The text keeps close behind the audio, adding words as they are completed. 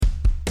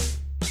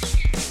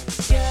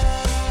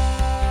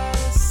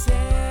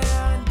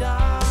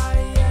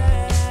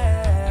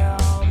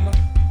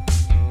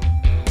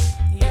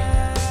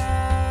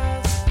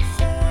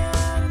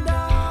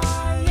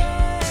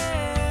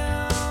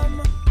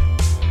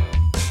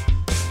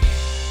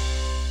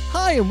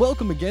Hi, and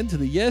welcome again to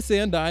the Yes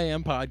and I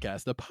Am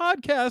podcast, the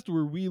podcast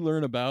where we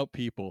learn about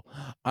people.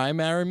 I'm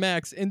Aaron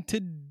Max, and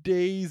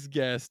today's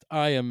guest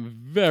I am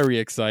very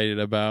excited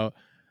about.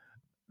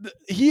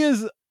 He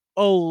is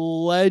a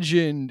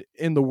legend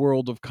in the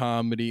world of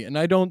comedy, and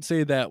I don't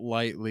say that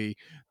lightly.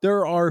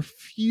 There are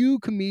few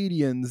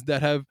comedians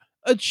that have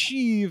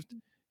achieved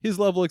his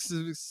level of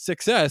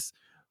success.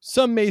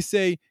 Some may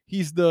say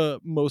he's the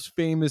most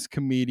famous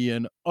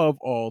comedian of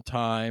all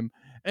time,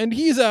 and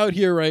he's out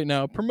here right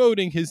now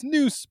promoting his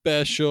new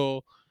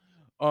special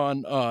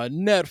on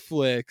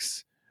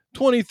Netflix,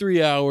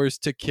 23 Hours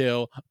to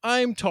Kill.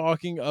 I'm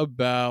talking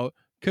about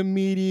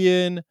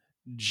comedian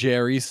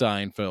Jerry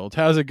Seinfeld.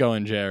 How's it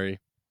going, Jerry?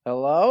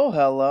 Hello,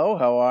 hello.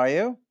 How are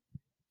you?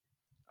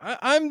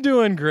 I'm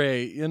doing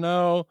great,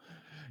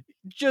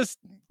 just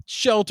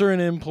sheltering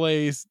in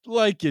place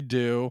like you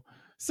do.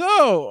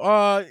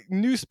 So,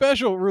 new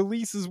special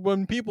releases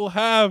when people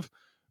have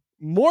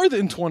more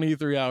than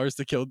 23 hours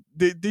to kill.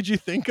 Did you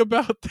think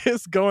about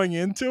this going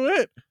into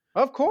it?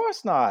 Of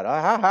course not.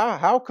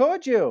 How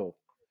could you?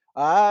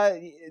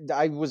 I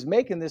was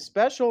making this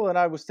special, and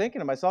I was thinking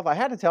to myself, I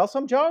had to tell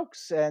some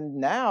jokes, and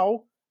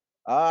now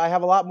I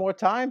have a lot more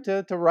time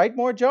to write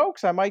more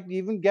jokes. I might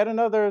even get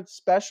another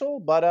special,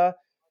 but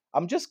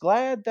I'm just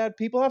glad that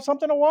people have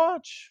something to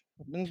watch.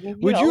 Would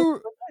It's you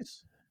really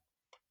nice.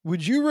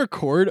 would you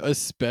record a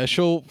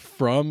special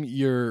from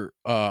your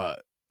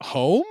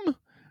home?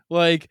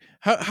 Like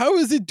how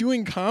is it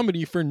doing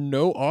comedy for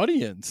no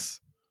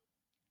audience?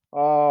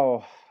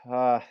 Oh,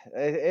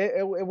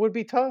 it would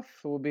be tough.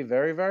 It would be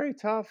very, very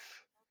tough.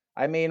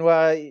 I mean,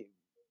 I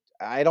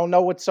don't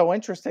know what's so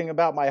interesting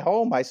about my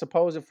home. I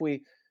suppose if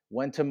we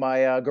went to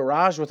my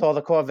garage with all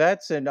the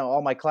Corvettes and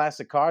all my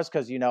classic cars,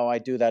 because I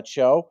do that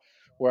show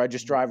where I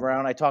just drive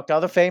around. I talk to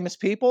other famous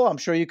people. I'm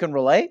sure you can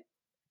relate.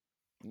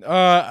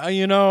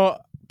 You know,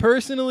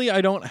 personally I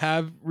don't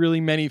have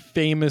really many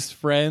famous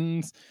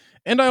friends,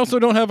 and I also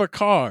don't have a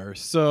car.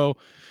 So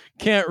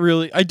can't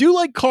really. I do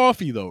like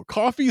coffee though.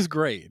 Coffee's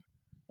great.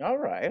 All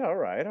right, all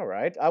right, all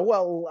right.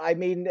 Well, I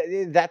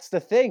mean, that's the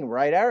thing,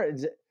 right,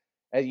 Aaron?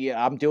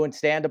 Yeah, I'm doing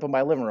stand up in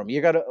my living room. You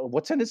got to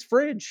what's in his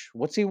fridge?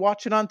 What's he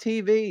watching on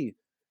TV?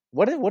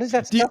 What is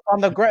that Do you, stuff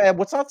on the ground?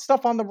 What's that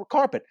stuff on the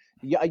carpet?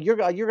 You're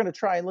going to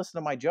try and listen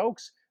to my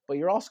jokes, but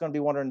you're also going to be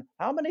wondering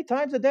how many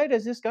times a day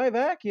does this guy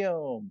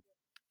vacuum?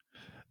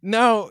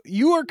 Now,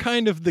 you are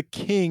kind of the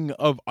king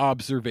of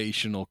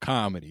observational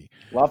comedy.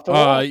 Love to Uh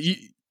watch.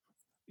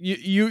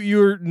 you,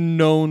 you're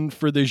known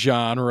for the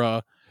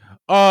genre.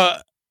 Uh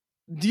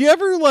do you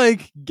ever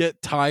like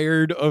get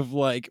tired of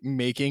like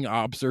making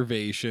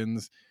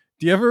observations?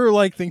 Do you ever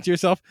like think to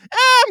yourself,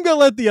 I'm going to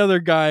let the other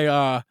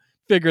guy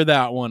figure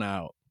that one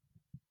out?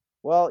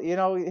 Well,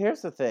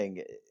 here's the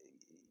thing.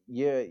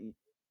 You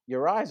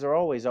your eyes are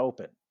always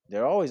open.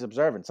 They're always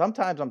observant.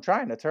 Sometimes I'm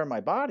trying to turn my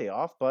body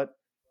off, but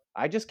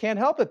I just can't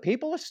help it.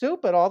 People are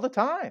stupid all the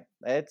time.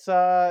 It's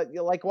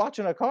like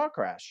watching a car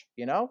crash,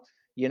 you know?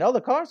 You know the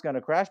car's going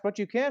to crash, but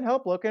you can't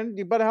help looking.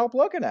 You better help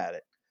looking at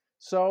it.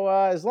 So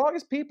as long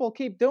as people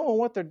keep doing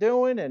what they're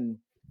doing, and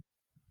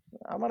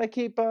I'm going to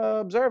keep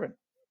observing.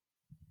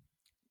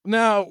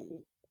 Now,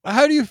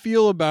 how do you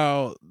feel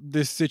about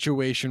this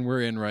situation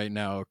we're in right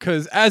now?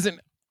 Because as an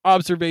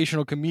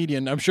observational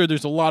comedian, I'm sure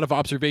there's a lot of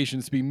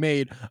observations to be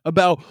made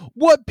about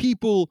what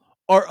people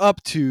are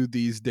up to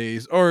these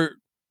days, or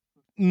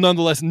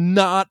nonetheless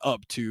not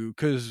up to,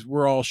 because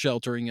we're all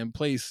sheltering in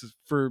place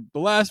for the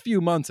last few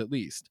months at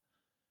least.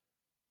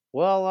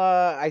 Well,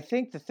 I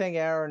think the thing,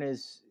 Aaron,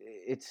 is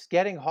it's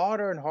getting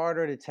harder and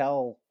harder to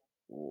tell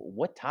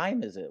what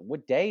time is it,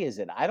 what day is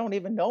it. I don't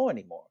even know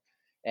anymore.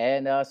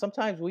 And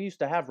sometimes we used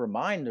to have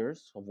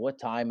reminders of what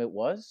time it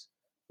was.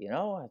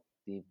 At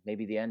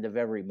maybe the end of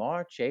every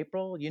March,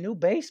 April. You knew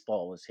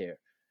baseball was here,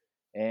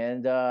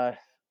 and I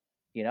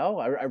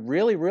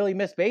really, really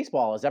miss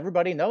baseball. As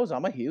everybody knows,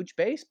 I'm a huge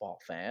baseball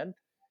fan,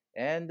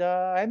 and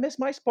I miss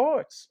my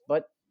sports.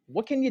 But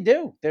what can you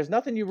do? There's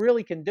nothing you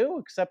really can do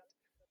except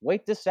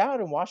wait this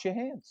out and wash your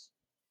hands.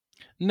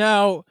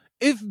 Now,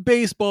 if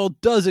baseball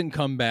doesn't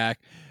come back,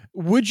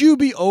 would you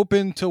be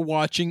open to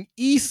watching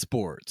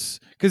esports?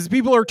 Because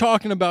people are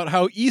talking about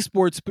how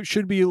esports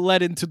should be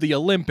led into the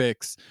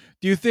Olympics.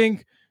 Do you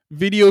think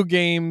video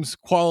games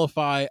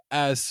qualify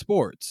as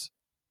sports?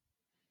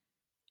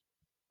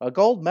 A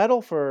gold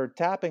medal for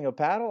tapping a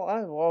paddle?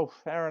 Well,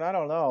 Aaron, I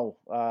don't know.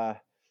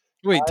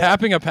 Wait,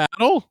 tapping a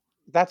paddle?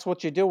 That's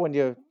what you do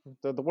when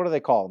what do they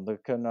call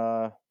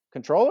them?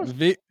 Controllers?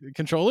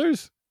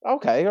 Controllers?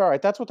 Okay, all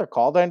right, that's what they're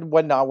called. And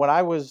when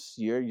I was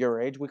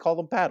your age, we called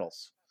them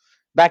paddles.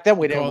 Back then,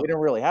 we You didn't call we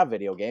didn't really have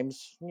video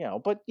games,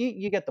 but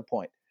you get the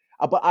point.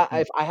 But hmm.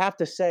 if I have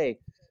to say,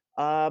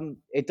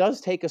 it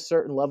does take a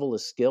certain level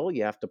of skill.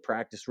 You have to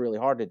practice really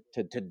hard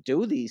to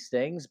do these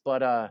things.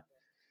 But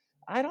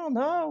I don't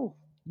know.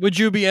 Would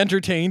you be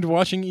entertained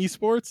watching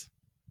esports?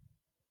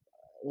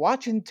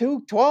 Watching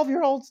two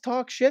 12-year-olds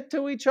talk shit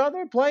to each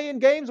other, playing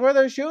games where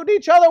they're shooting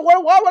each other. Why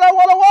would I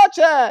want to watch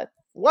that?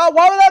 Why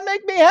would that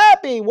make me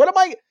happy? What am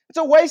I? It's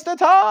a waste of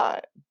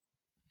time.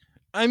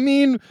 I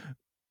mean,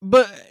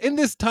 but in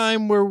this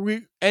time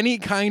where any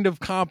kind of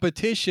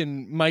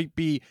competition might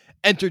be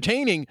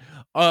entertaining,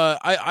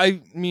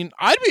 I mean,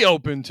 I'd be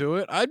open to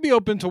it. I'd be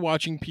open to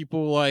watching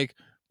people like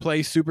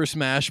play Super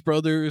Smash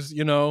Brothers,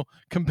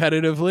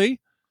 competitively.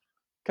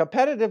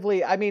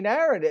 Competitively, I mean,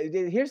 Aaron,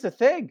 here's the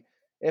thing.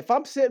 If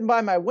I'm sitting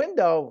by my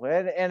window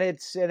and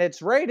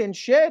it's raining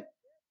shit,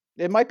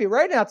 it might be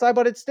raining outside,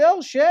 but it's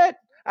still shit.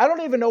 I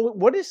don't even know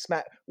what is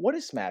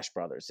Smash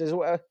Brothers.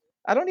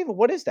 I don't even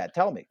what is that?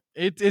 Tell me.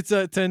 It's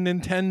a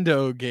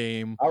Nintendo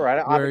game All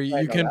right, where obviously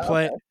I know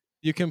that. Okay.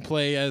 you can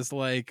play as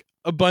like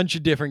a bunch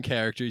of different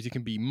characters. You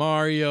can be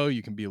Mario,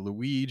 you can be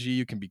Luigi,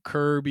 you can be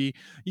Kirby,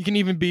 you can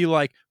even be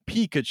like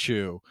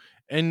Pikachu.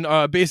 And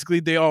basically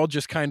they all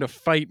just kind of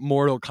fight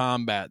Mortal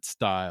Kombat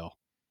style.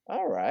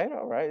 All right,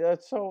 all right.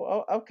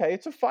 Okay.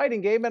 It's a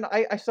fighting game, and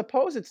I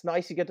suppose it's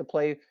nice you get to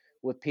play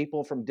with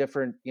people from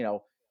different.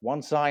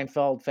 One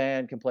Seinfeld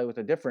fan can play with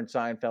a different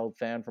Seinfeld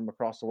fan from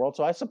across the world.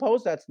 So I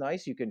suppose that's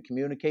nice. You can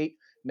communicate,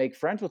 make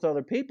friends with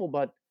other people,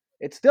 but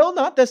it's still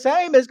not the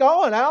same as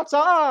going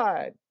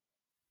outside.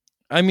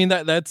 I mean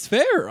that's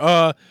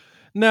fair.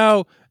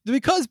 Now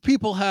because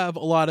people have a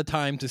lot of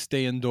time to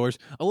stay indoors,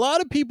 a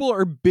lot of people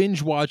are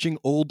binge watching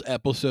old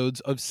episodes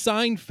of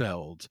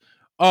Seinfeld.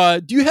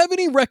 Do you have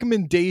any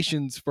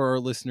recommendations for our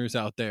listeners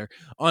out there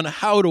on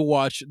how to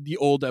watch the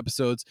old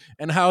episodes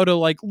and how to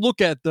like look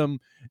at them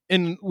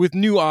in with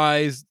new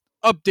eyes,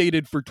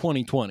 updated for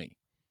 2020?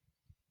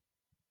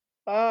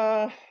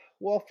 Uh,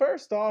 well,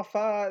 first off,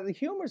 the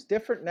humor's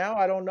different now.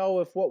 I don't know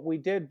if what we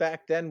did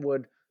back then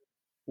would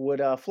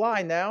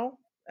fly now.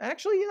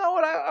 Actually, you know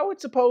what? I would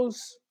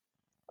suppose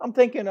I'm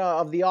thinking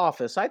of The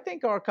Office. I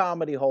think our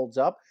comedy holds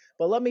up,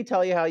 but let me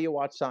tell you how you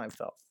watch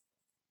Seinfeld.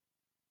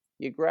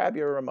 You grab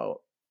your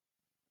remote,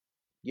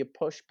 you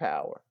push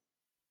power,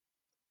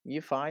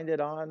 you find it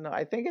on,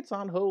 I think it's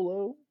on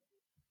Hulu,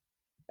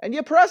 and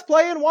you press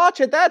play and watch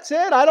it. That's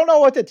it. I don't know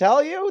what to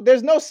tell you.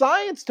 There's no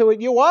science to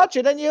it. You watch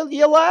it and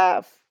you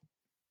laugh.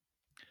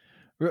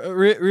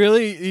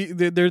 Really,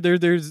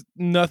 there's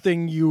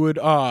nothing you would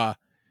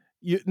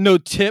no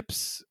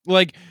tips.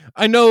 Like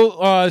I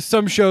know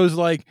some shows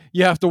like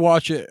you have to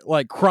watch it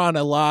like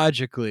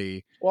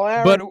chronologically,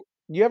 Well, but Aaron,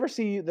 you ever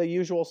see The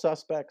Usual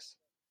Suspects?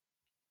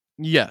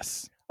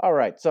 yes. All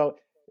right, so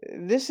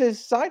this is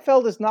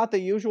Seinfeld is not The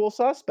Usual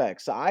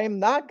Suspects. I am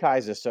not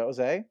Kaiser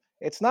Soze.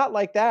 It's not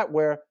like that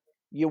where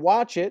you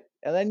watch it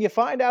and then you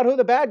find out who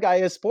the bad guy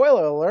is.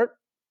 Spoiler alert: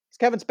 it's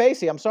Kevin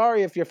Spacey. I'm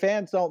sorry if your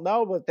fans don't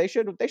know, but they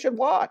should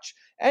watch.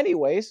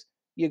 Anyways,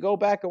 you go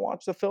back and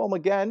watch the film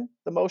again,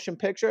 the motion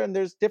picture, and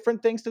there's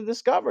different things to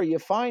discover. You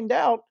find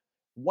out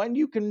when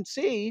you can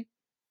see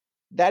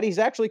that he's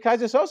actually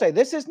Kaiser Soze.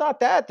 This is not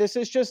that. This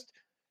is just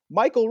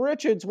Michael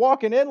Richards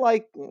walking in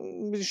like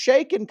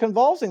shaking,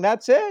 convulsing.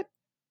 That's it.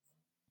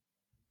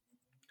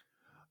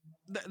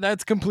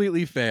 That's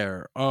completely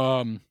fair.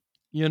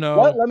 You What?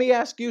 know, Let me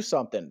ask you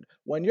something.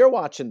 When you're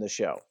watching the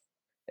show,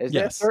 is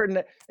there yes.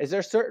 certain is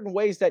there certain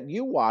ways that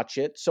you watch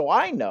it so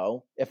I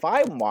know if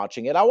I'm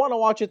watching it, I want to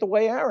watch it the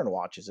way Aaron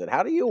watches it.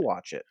 How do you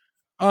watch it?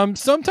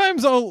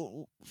 Sometimes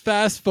I'll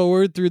fast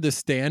forward through the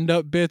stand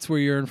up bits where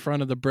you're in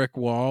front of the brick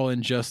wall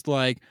and just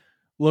like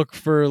look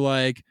for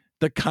like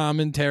the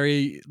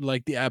commentary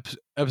like the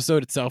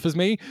episode itself is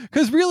made,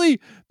 cuz really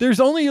there's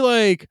only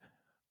like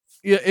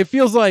it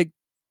feels like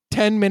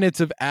 10 minutes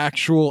of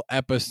actual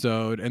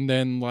episode and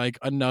then like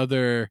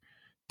another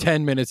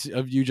 10 minutes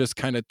of you just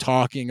kind of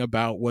talking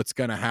about what's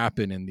going to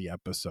happen in the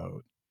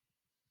episode.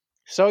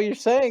 So you're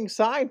saying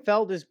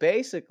Seinfeld is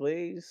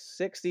basically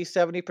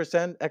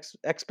 60-70%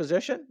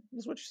 exposition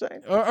is what you're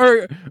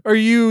saying? Are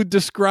you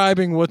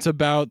describing what's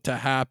about to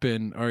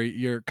happen or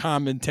your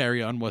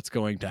commentary on what's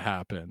going to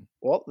happen?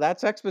 Well,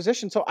 that's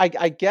exposition. So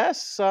I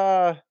guess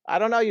I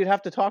don't know. You'd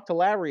have to talk to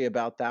Larry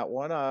about that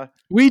one.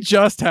 We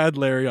just had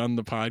Larry on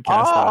the podcast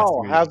last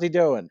Oh, week. how's he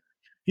doing?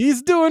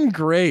 He's doing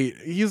great.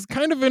 He's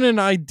kind of in an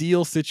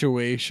ideal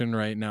situation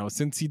right now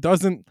since he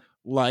doesn't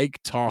like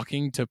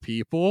talking to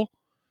people.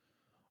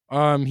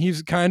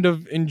 He's kind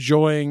of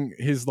enjoying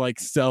his like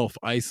self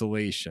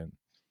isolation.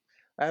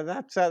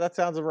 That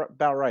sounds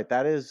about right.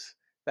 That is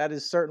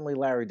certainly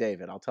Larry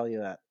David. I'll tell you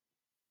that.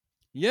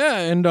 Yeah,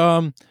 and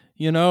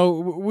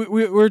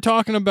we're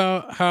talking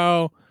about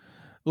how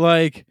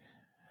like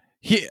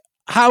he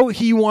how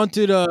he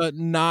wanted to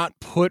not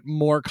put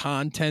more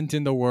content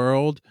in the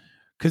world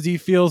because he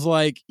feels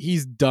like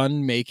he's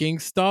done making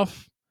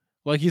stuff.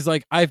 Like he's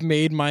like, I've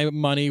made my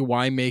money.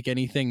 Why make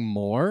anything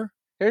more?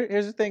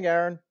 Here's the thing,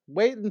 Aaron.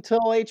 Wait until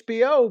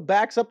HBO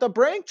backs up the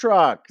Brink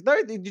truck.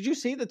 Did you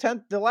see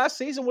the last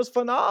season was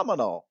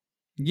phenomenal.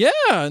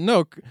 Yeah,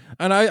 no,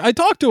 and I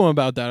talked to him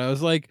about that. I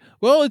was like,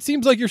 well, it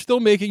seems like you're still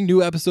making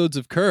new episodes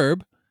of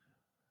Curb,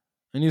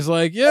 and he's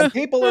like, yeah. And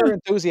people are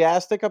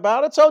enthusiastic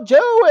about it, so do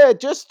it.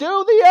 Just do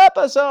the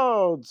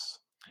episodes.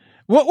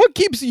 What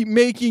keeps you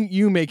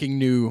making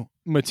new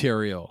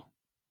material?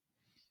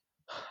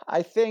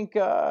 I think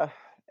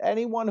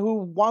anyone who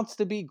wants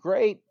to be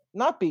great,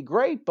 not be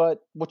great, but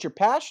what you're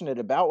passionate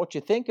about, what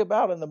you think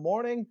about in the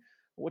morning,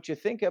 what you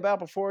think about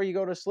before you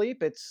go to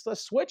sleep. It's the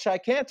switch I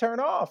can't turn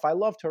off. I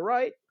love to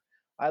write.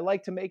 I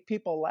like to make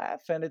people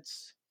laugh, and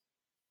it's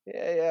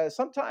yeah,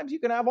 sometimes you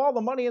can have all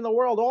the money in the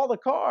world, all the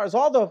cars,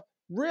 all the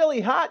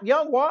really hot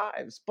young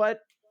wives, but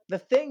the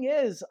thing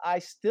is, I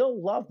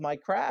still love my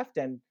craft,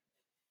 and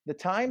the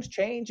times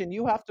change, and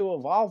you have to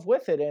evolve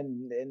with it,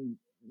 and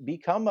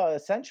become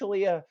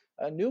essentially a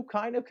new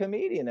kind of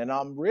comedian. And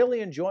I'm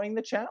really enjoying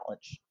the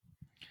challenge.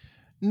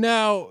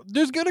 Now,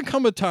 there's going to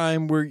come a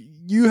time where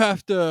you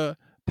have to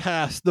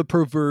pass the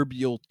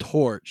proverbial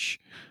torch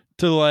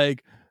to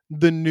like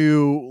the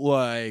new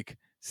like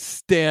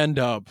stand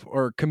up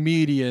or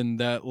comedian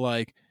that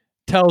like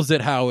tells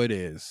it how it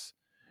is.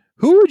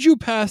 Who would you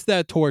pass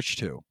that torch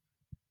to?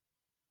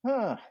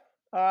 Huh.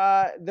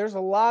 There's a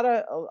lot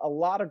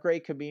of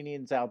great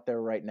comedians out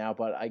there right now,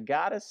 but I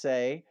gotta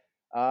say,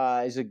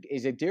 is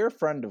a dear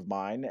friend of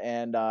mine,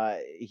 and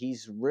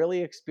he's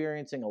really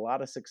experiencing a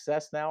lot of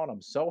success now, and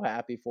I'm so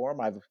happy for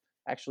him. I've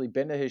actually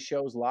been to his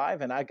shows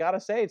live, and I gotta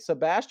say, it's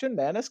Sebastian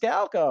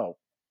Maniscalco.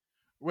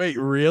 Wait,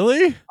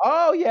 really?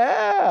 Oh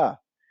yeah.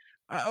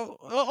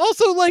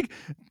 Also, like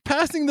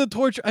passing the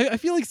torch, I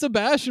feel like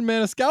Sebastian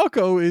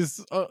Maniscalco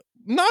is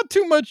not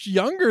too much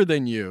younger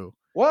than you.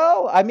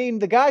 Well, I mean,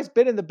 the guy's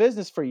been in the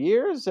business for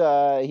years.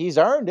 He's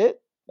earned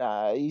it.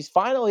 He's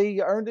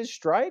finally earned his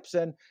stripes.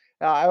 And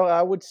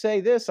I would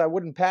say this: I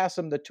wouldn't pass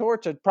him the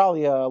torch. I'd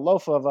probably a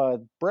loaf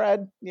of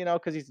bread,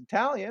 because he's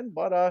Italian.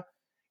 But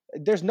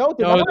there's no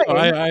No, no,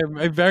 denying.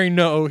 I very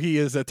know he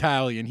is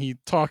Italian. He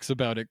talks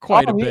about it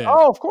quite a bit.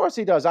 Oh, of course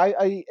he does.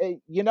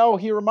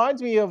 He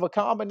reminds me of a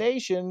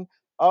combination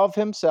of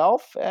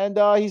himself, and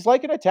he's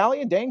like an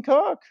Italian Dane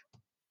Cook.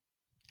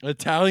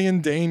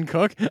 Italian Dane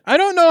Cook. I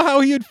don't know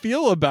how he'd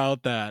feel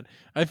about that.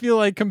 I feel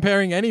like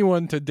comparing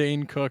anyone to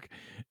Dane Cook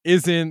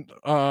isn't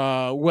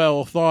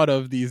well thought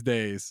of these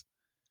days.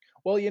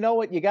 Well, you know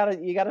what? You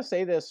gotta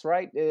say this,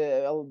 right?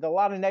 A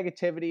lot of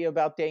negativity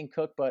about Dane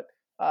Cook, but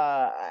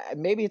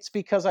maybe it's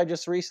because I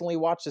just recently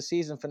watched the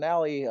season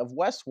finale of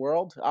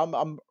Westworld.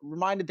 I'm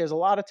reminded there's a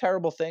lot of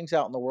terrible things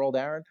out in the world,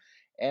 Aaron,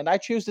 and I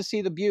choose to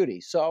see the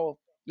beauty. So,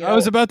 you I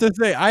was know, about to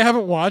say I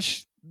haven't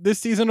watched this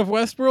season of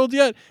Westworld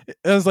yet.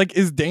 I was like,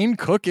 is Dane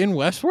Cook in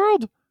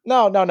Westworld?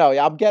 no, no, no.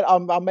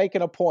 I'm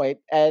making a point,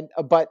 and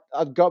but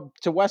go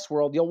to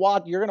Westworld.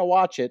 You're gonna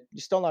watch it.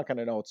 You're still not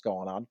gonna know what's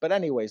going on. But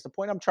anyways, the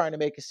point I'm trying to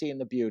make is seeing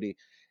the beauty.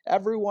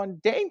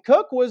 Dane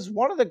Cook was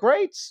one of the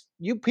greats.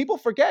 You people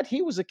forget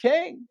he was a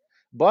king,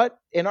 but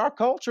in our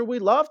culture, we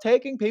love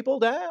taking people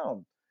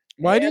down.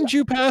 Why didn't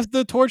you pass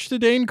the torch to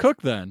Dane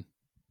Cook then?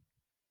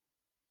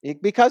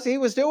 Because he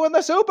was doing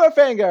the super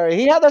finger.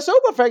 He had the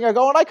super finger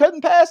going. I couldn't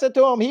pass it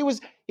to him.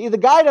 The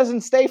guy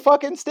doesn't stay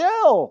fucking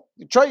still.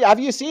 Trey, have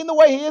you seen the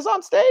way he is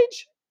on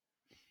stage?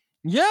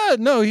 Yeah,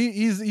 no,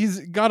 he's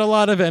got a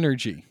lot of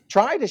energy.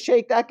 Try to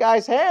shake that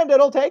guy's hand.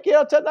 It'll take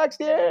you to next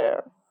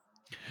year.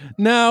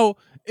 Now,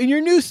 in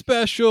your new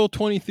special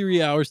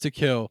 23 Hours to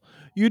Kill,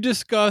 you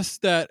discuss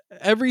that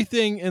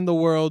everything in the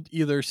world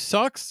either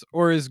sucks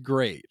or is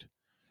great.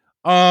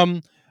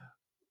 Um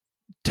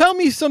Tell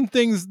me some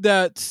things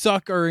that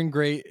suck or are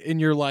great in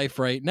your life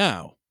right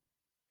now.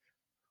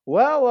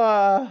 Well,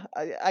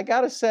 I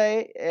gotta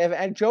say,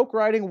 and joke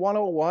writing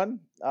 101,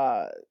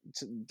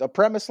 a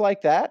premise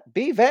like that,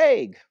 be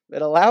vague.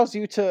 It allows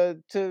you to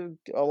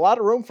a lot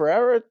of room for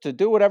error to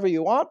do whatever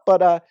you want.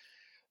 But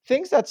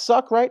things that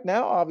suck right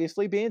now,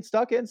 obviously, being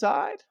stuck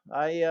inside.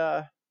 That's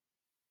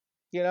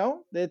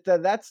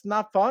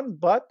not fun.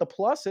 But the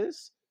plus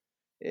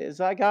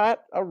is I got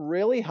a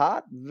really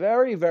hot,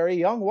 very, very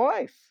young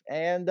wife.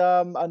 And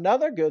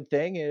another good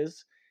thing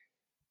is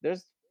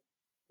there's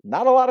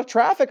not a lot of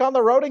traffic on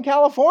the road in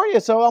California.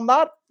 So I'm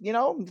not,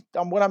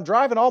 when I'm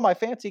driving all my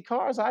fancy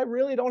cars, I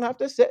really don't have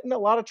to sit in a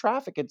lot of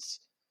traffic. It's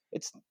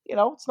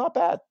not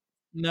bad.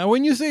 Now,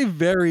 when you say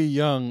very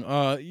young,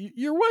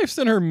 your wife's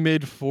in her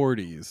mid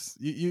 40s.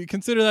 You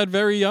consider that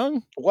very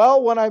young?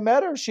 Well, when I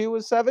met her, she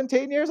was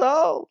 17 years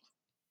old.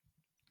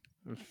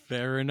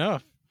 Fair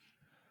enough.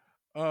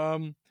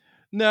 Um,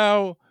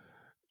 Now,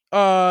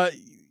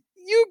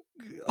 you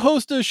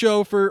host a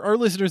show for our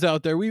listeners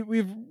out there.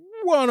 We've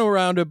run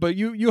around it, but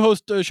you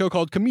host a show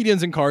called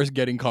Comedians in Cars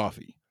Getting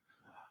Coffee.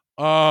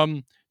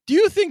 Do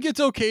you think it's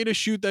okay to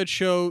shoot that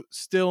show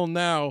still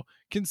now,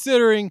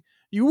 considering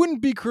you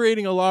wouldn't be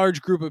creating a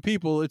large group of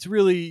people? It's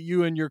really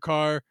you and your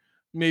car,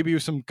 maybe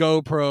with some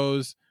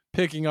GoPros,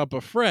 picking up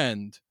a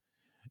friend.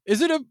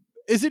 Is it a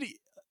is it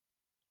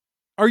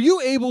Are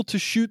you able to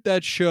shoot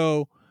that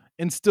show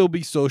and still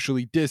be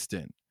socially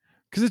distant?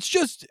 Because it's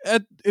just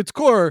at its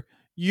core,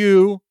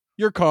 you,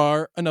 your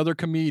car, another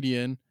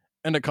comedian,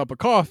 and a cup of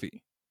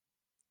coffee.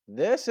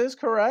 This is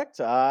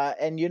correct.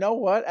 And you know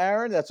what,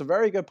 Aaron? That's a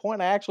very good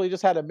point. I actually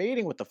just had a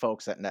meeting with the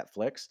folks at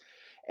Netflix,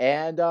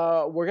 and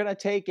we're going to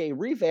take a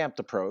revamped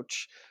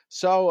approach.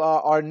 So,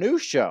 our new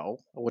show,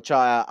 which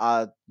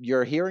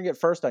you're hearing it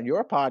first on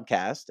your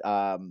podcast,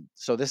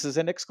 so this is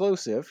an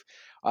exclusive.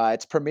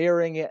 It's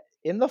premiering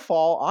in the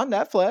fall on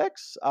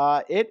Netflix.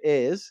 It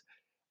is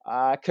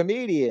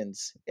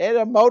comedians in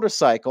a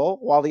motorcycle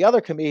while the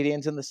other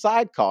comedians in the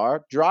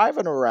sidecar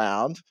driving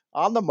around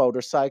on the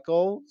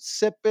motorcycle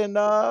sipping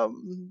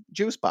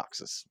juice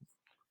boxes.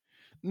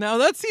 Now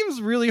that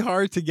seems really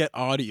hard to get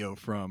audio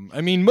from.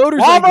 I mean,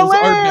 motorcycles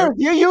are very. Lavaliers!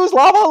 You use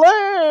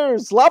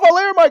lavaliers!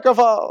 Lavalier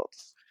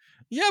microphones!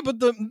 Yeah, but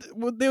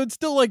they would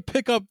still like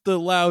pick up the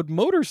loud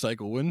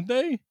motorcycle, wouldn't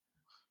they?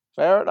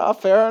 Fair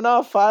enough, fair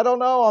enough. I don't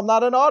know. I'm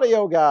not an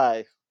audio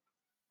guy.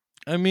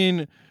 I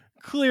mean,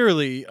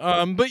 clearly,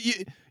 but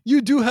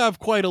you do have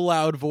quite a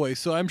loud voice,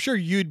 so I'm sure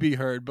you'd be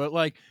heard. But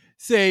like,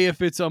 say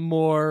if it's a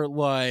more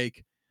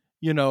like,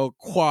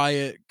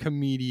 quiet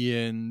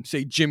comedian,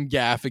 say Jim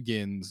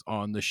Gaffigan's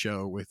on the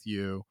show with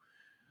you,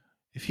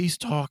 if he's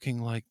talking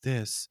like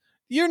this,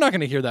 you're not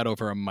going to hear that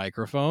over a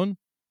microphone,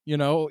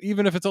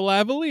 even if it's a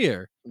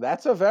lavalier.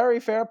 That's a very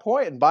fair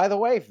point. And by the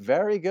way,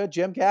 very good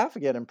Jim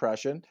Gaffigan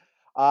impression.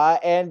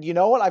 And you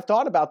know what? I've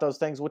thought about those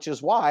things, which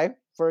is why,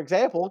 for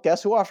example,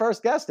 guess who our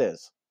first guest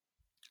is?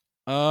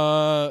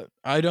 I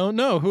don't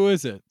know. Who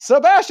is it?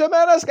 Sebastian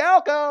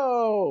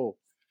Maniscalco!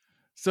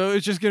 So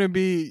it's just going to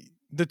be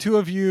the two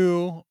of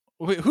you.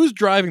 Wait, who's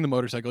driving the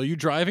motorcycle? Are you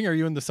driving or are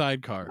you in the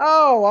sidecar?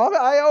 Oh,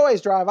 I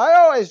always drive.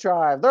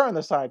 They're in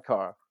the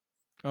sidecar.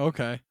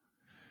 Okay.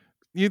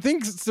 You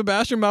think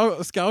Sebastian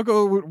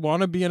Maniscalco would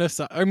want to be in a...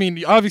 I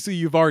mean, obviously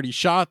you've already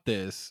shot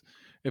this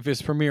if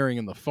it's premiering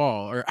in the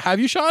fall. Or have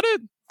you shot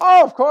it?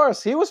 Oh, of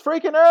course. He was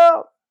freaking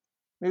out.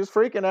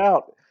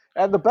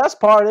 And the best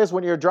part is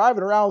when you're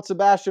driving around with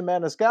Sebastian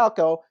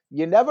Maniscalco,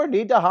 you never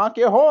need to honk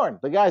your horn.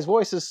 The guy's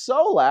voice is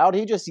so loud,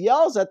 he just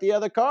yells at the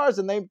other cars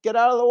and they get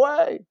out of the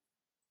way.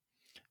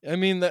 I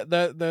mean,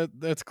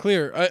 that's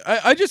clear.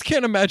 I just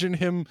can't imagine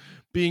him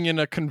being in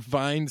a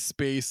confined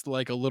space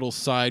like a little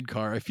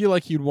sidecar. I feel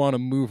like he'd want to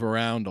move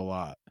around a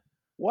lot.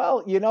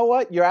 Well, you know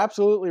what? You're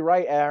absolutely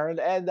right, Aaron.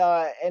 And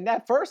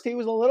at first he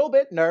was a little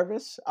bit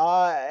nervous,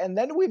 and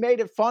then we made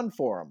it fun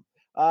for him.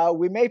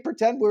 We made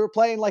pretend we were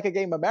playing like a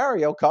game of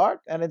Mario Kart,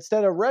 and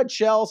instead of red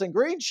shells and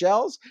green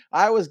shells,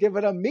 I was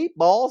giving him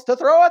meatballs to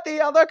throw at the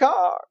other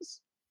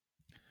cars.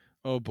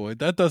 Oh boy,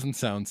 that doesn't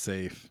sound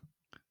safe.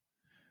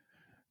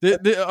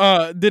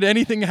 Did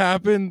anything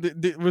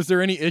happen? Was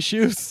there any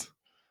issues?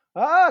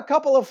 A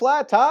couple of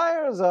flat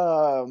tires,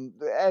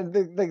 and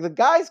the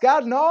guy's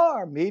got an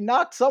arm. He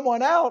knocked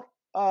someone out,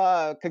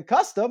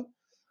 concussed him.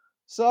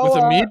 So with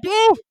a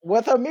meatball?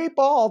 With a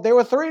meatball. They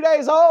were 3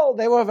 days old.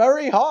 They were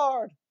very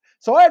hard.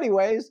 So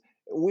anyways,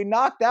 we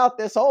knocked out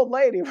this old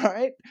lady,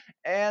 right?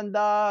 And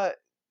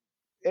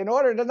in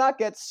order to not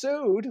get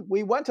sued,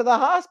 we went to the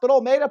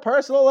hospital, made a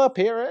personal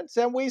appearance,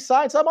 and we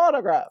signed some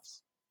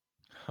autographs.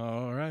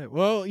 All right.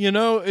 Well,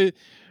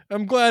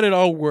 I'm glad it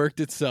all worked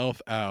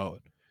itself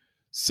out.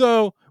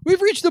 So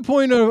we've reached the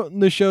point of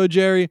the show,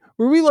 Jerry,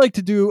 where we like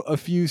to do a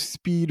few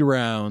speed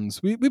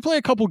rounds. We play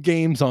a couple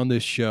games on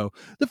this show.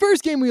 The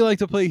first game we like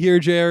to play here,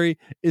 Jerry,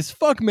 is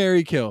Fuck,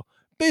 Marry, Kill.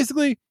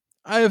 Basically,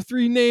 I have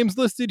 3 names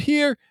listed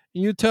here,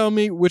 and you tell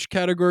me which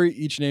category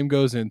each name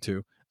goes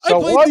into. So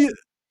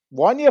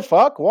one you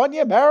fuck, one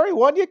you marry,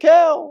 one you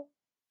kill.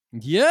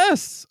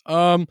 Yes.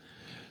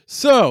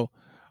 So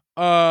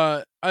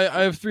I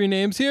have 3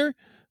 names here.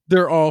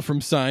 They're all from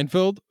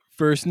Seinfeld.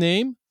 First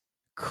name,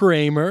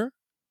 Kramer.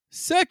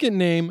 Second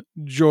name,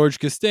 George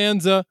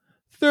Costanza.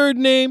 Third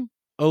name,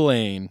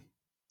 Elaine.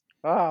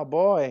 Oh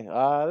boy,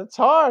 that's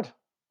hard.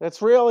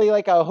 That's really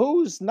like a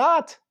who's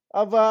not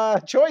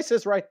of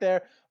choices right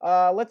there.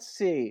 Let's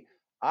see.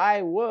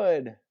 I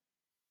would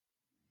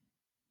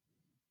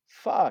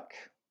fuck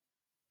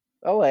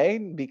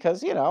Elaine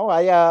because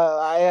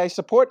I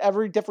support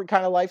every different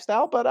kind of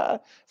lifestyle,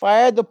 but if I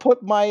had to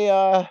put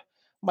my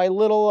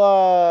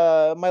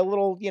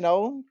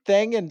little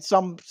thing and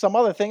some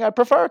other thing, I'd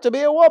prefer it to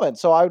be a woman.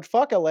 So I would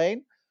fuck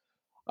Elaine.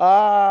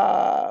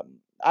 I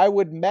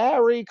would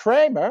marry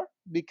Kramer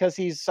because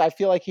I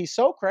feel like he's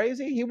so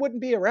crazy he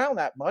wouldn't be around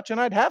that much, and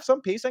I'd have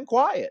some peace and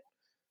quiet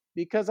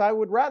because I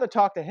would rather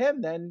talk to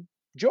him than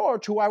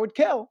George, who I would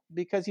kill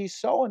because he's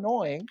so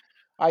annoying.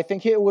 I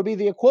think it would be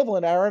the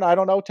equivalent, Aaron. I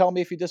don't know. Tell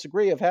me if you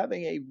disagree, of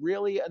having a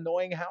really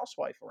annoying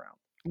housewife around.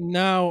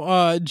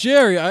 Now,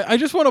 Jerry, I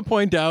just want to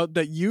point out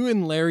that you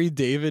and Larry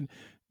David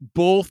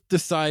both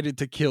decided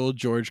to kill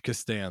George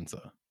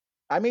Costanza.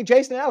 I mean,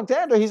 Jason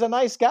Alexander, he's a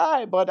nice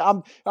guy, but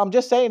I'm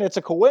just saying it's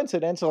a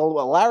coincidence.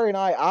 Larry and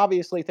I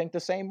obviously think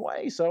the same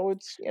way, so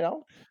it's.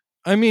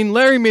 I mean,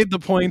 Larry made the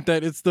point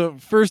that it's the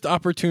first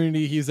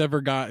opportunity he's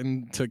ever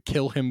gotten to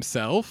kill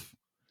himself.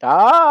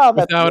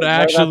 Without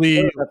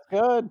actually, that's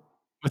good.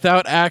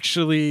 Without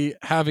actually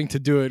having to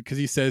do it because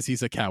he says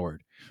he's a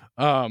coward.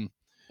 But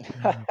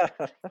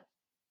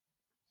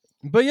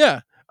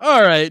yeah.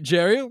 All right,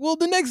 Jerry. Well,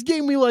 the next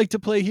game we like to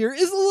play here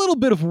is a little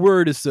bit of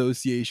word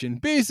association.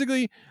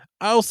 Basically,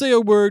 I'll say a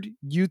word.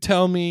 You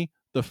tell me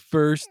the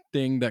first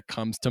thing that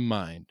comes to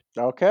mind.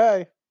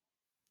 Okay.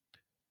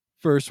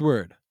 First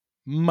word.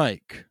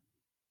 Mic.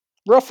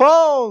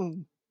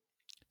 Raphone.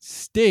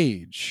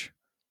 Stage.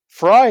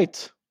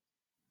 Fright.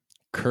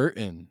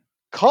 Curtain.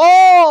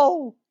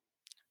 Call.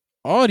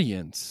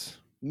 Audience.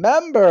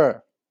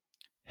 Member.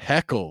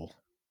 Heckle.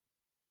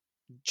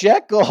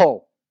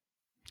 Jekyll.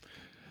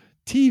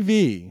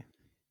 TV.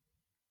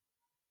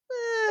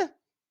 Eh,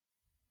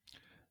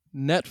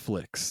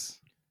 Netflix.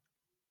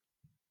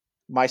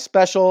 my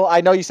special, I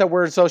know you said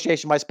word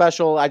association. My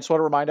special, I just want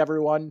to remind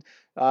everyone,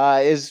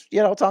 is,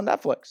 it's on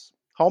Netflix.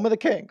 Home of the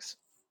Kings.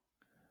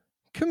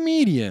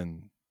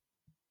 Comedian.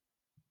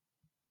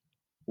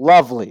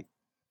 Lovely.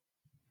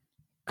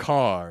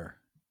 Car.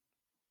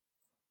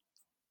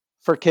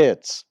 For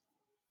kids.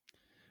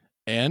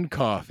 And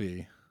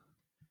coffee.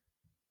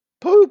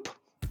 Poop.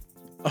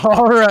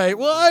 All right.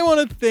 Well, I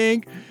want to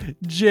thank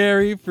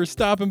Jerry for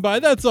stopping by.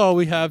 That's all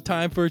we have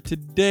time for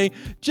today.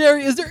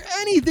 Jerry, is there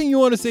anything you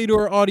want to say to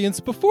our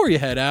audience before you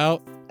head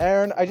out?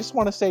 Aaron, I just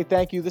want to say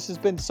thank you. This has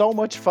been so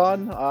much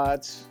fun.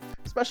 It's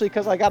especially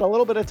because I got a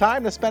little bit of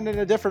time to spend in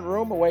a different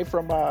room away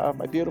from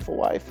my beautiful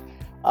wife.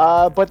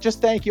 But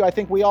just thank you. I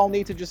think we all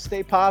need to just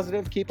stay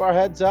positive, keep our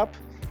heads up,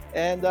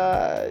 and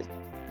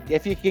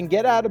if you can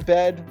get out of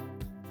bed,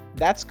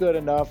 that's good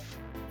enough.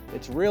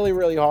 It's really,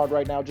 really hard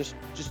right now. Just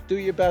do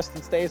your best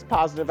and stay as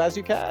positive as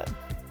you can.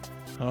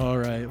 All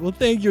right. Well,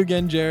 thank you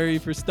again, Jerry,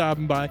 for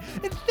stopping by.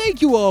 And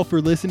thank you all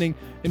for listening.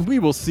 And we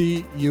will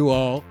see you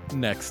all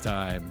next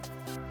time.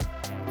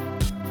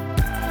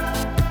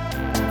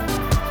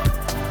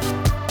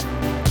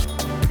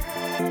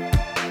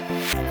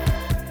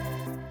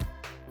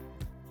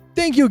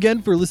 Thank you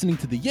again for listening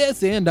to the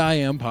Yes and I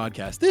Am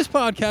podcast. This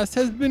podcast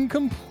has been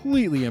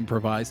completely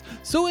improvised,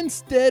 so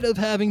instead of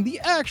having the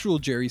actual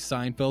Jerry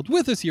Seinfeld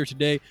with us here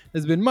today,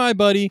 has been my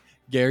buddy,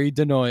 Gary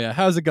Denoya.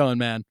 How's it going,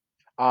 man?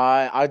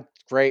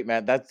 Great,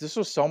 man. This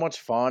was so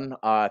much fun.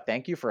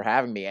 Thank you for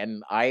having me.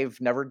 And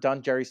I've never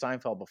done Jerry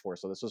Seinfeld before,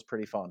 so this was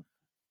pretty fun.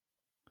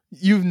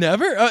 You've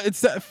never? It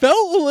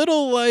felt a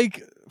little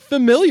like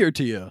familiar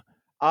to you.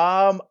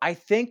 I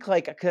think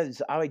like because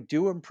I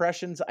do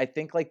impressions, I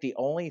think like the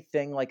only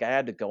thing like I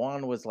had to go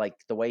on was like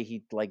the way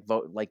he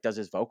does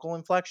his vocal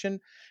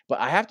inflection. But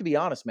I have to be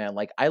honest, man,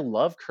 like I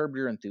love Curb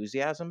Your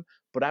Enthusiasm,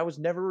 but I was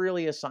never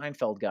really a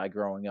Seinfeld guy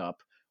growing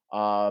up.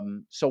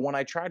 So when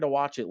I tried to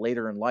watch it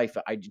later in life,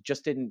 I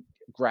just didn't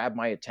grab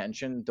my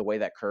attention the way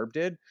that Curb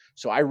did.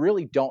 So I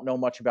really don't know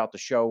much about the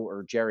show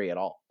or Jerry at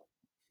all.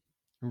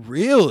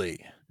 Really?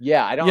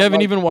 Yeah, I You don't haven't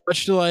like. even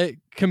watched like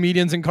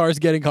comedians in cars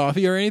getting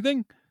coffee or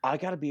anything? I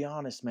gotta be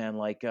honest, man.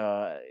 Like,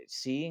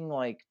 seeing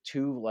like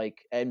two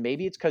like, and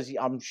maybe it's because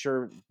I'm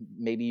sure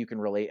maybe you can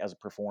relate as a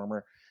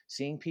performer.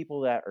 Seeing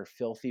people that are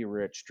filthy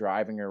rich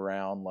driving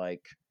around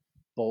like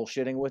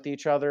bullshitting with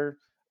each other,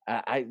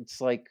 it's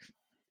like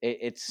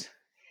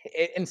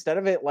instead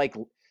of it like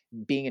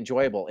being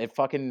enjoyable, it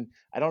fucking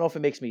I don't know if it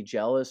makes me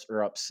jealous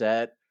or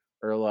upset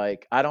or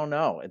like I don't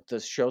know.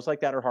 The shows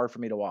like that are hard for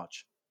me to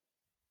watch.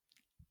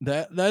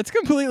 That's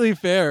completely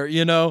fair.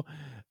 You know,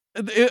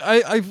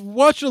 I've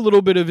watched a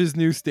little bit of his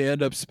new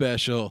stand-up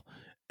special,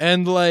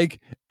 and like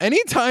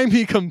anytime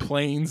he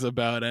complains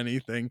about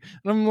anything,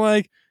 I'm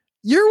like,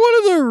 you're one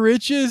of the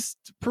richest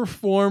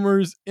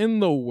performers in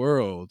the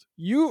world.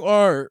 You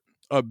are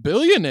a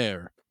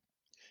billionaire.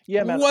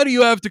 Yeah, man. What do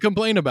you have to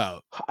complain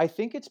about? I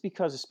think it's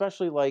because,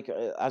 especially like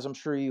as I'm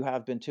sure you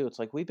have been too, it's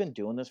like we've been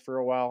doing this for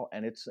a while,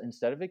 and it's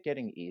instead of it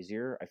getting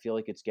easier, I feel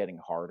like it's getting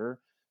harder.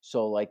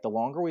 So like the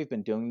longer we've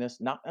been doing this,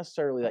 not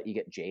necessarily that you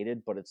get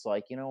jaded, but it's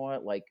like you know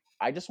what, like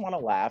I just want to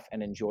laugh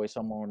and enjoy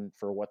someone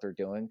for what they're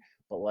doing,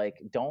 but like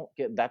don't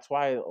get. That's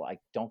why like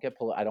don't get.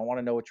 I don't want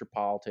to know what your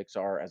politics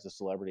are as a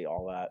celebrity,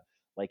 all that.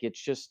 Like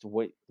it's just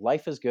what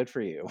life is good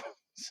for you.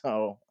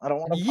 So I don't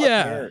want to fucking hear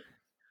Yeah. it.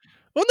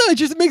 Well, no, it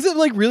just makes it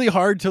like really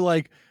hard to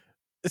like,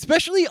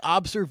 especially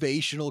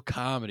observational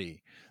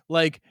comedy.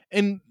 Like,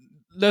 and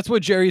that's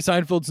what Jerry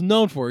Seinfeld's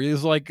known for.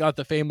 He's like got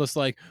the famous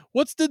like,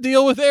 "What's the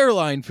deal with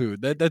airline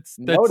food?" That's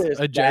Notice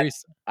a that Jerry.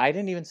 I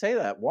didn't even say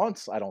that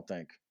once. I don't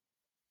think.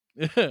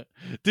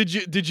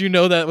 Did you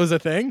know that was a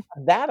thing?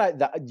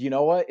 You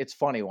know what? It's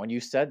funny when you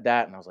said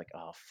that, and I was like,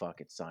 "Oh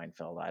fuck, it's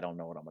Seinfeld. I don't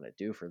know what I'm gonna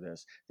do for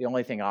this." The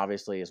only thing,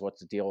 obviously, is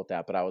what's the deal with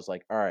that. But I was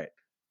like, "All right,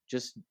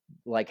 just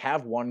like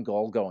have one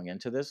goal going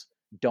into this.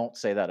 Don't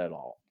say that at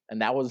all."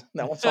 And that was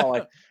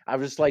all. I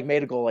was just like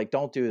made a goal, like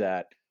don't do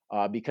that,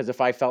 because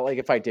if I felt like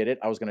if I did it,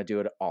 I was gonna do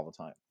it all the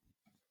time.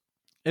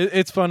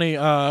 It's funny.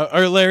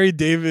 Our Larry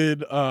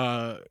David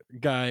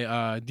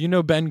guy. Do you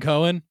know Ben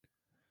Cohen?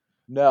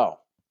 No.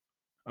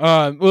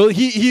 Well,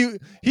 he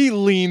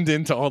leaned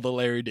into all the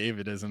Larry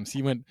Davidisms.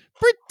 He went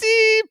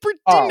pretty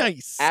Oh,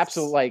 nice.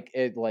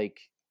 absolutely. Like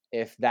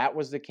if that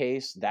was the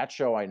case, that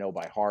show I know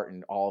by heart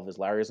and all of his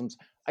Larryisms,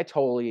 I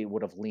totally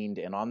would have leaned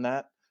in on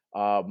that.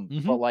 But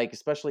Hmm. like,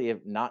 especially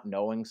if not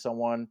knowing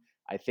someone,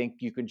 I think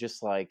you could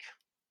just like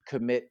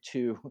commit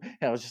to.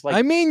 I was just like,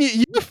 I mean,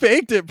 you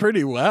faked it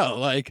pretty well.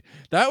 Like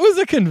that was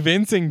a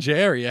convincing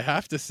Jerry, I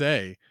have to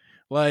say.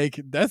 Like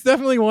that's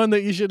definitely one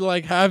that you should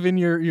like have in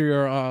your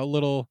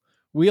little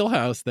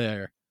wheelhouse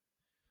there.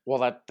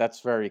 well,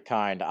 that's very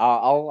kind.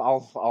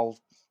 I'll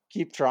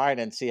keep trying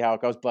and see how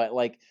it goes. But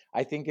like,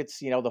 I think it's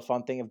the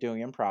fun thing of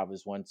doing improv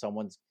is when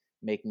someone's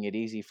making it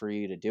easy for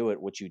you to do it,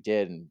 which you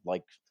did, and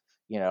like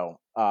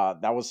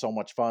that was so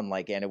much fun.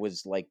 Like, and it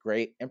was like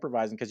great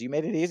improvising because you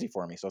made it easy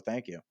for me. So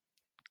thank you.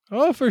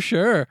 Oh, for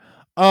sure.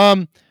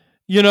 Um,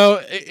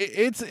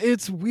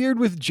 it's weird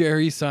with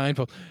Jerry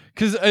Seinfeld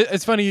because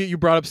it's funny you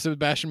brought up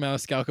Sebastian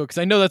Maniscalco because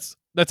I know that's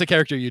a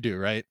character you do,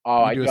 right?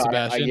 Oh, You do a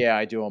Sebastian. yeah,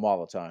 I do them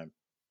all the time.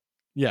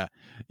 Yeah,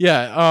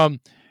 yeah.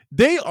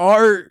 They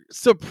are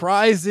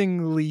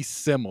surprisingly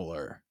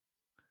similar.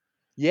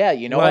 Yeah,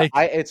 you know what?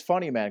 Like, It's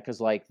funny, man, because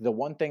like the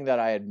one thing that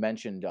I had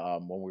mentioned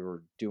when we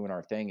were doing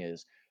our thing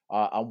is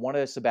on one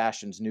of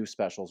Sebastian's new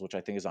specials, which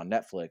I think is on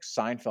Netflix.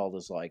 Seinfeld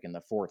is like in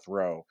the fourth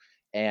row,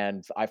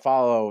 and I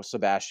follow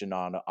Sebastian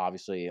on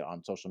obviously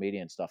on social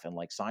media and stuff, and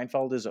like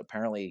Seinfeld is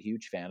apparently a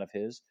huge fan of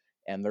his,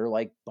 and they're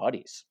like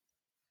buddies.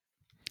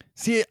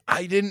 see,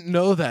 I didn't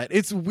know that.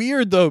 It's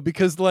weird though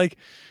because like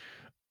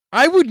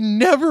I would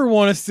never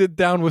want to sit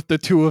down with the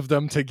two of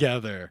them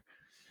together.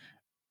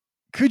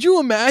 Could you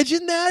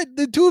imagine that?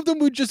 The two of them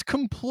would just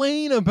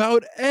complain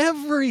about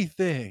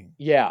everything.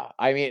 Yeah,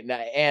 I mean,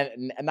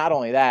 not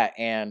only that,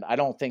 and I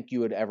don't think you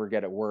would ever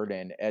get a word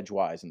in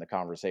edgewise in the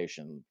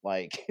conversation.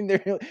 Like,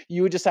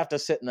 you would just have to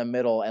sit in the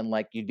middle, and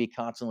like you'd be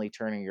constantly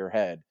turning your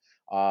head,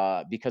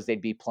 because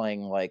they'd be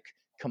playing like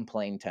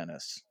complain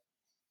tennis.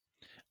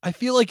 I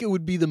feel like it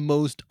would be the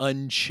most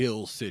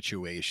unchill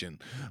situation.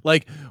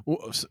 Like,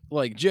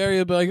 like Jerry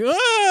would be like,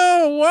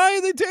 "Oh, why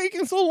are they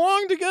taking so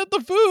long to get the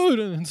food?"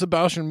 And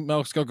Sebastian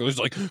Maniscalco is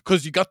like,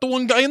 "Cause you got the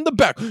one guy in the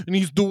back and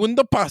he's doing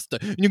the pasta,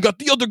 and you got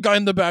the other guy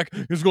in the back.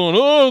 He's going,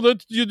 oh,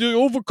 that's you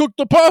overcooked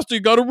the pasta.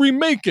 You got to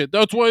remake it.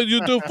 That's why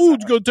the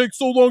food's gonna take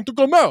so long to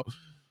come out."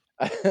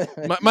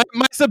 My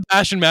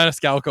Sebastian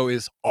Maniscalco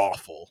is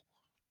awful.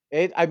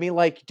 I mean,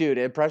 like, dude,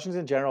 impressions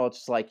in general, it's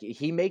just like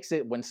he makes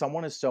it when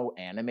someone is so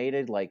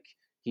animated, like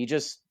he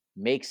just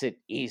makes it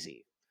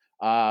easy.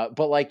 But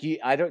like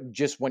I don't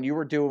just when you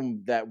were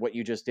doing that, what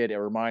you just did, it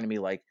reminded me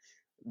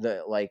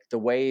the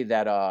way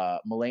that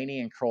Mulaney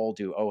and Kroll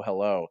do "Oh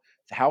Hello."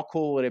 How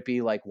cool would it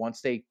be like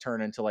once they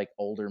turn into like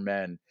older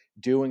men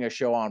doing a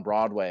show on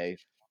Broadway,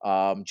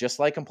 just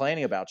like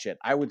complaining about shit?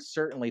 I would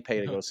certainly pay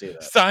to go see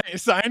that.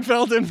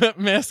 Seinfeld and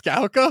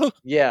Maniscalco.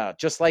 Yeah,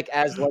 just like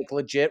as like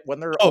legit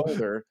when they're Oh,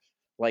 older,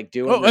 like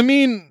doing oh, this. I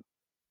mean,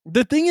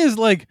 the thing is,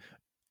 like,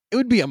 it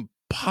would be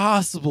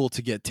impossible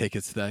to get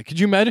tickets to that. Could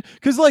you imagine?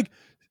 Because like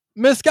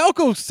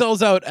Mescalco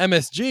sells out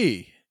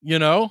MSG, you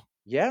know,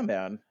 Yeah,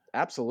 man.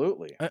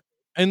 Absolutely. A-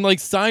 and like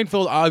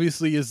Seinfeld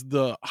obviously is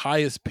the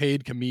highest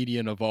paid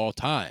comedian of all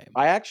time.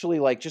 I actually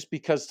like just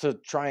because to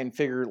try and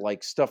figure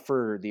like stuff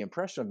for the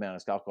impression of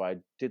Maniscalco, I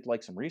did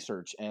like some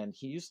research and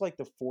he's like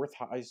the fourth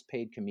highest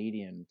paid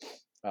comedian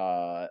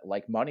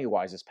like money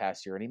wise this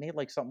past year and he made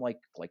like something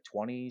like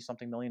 20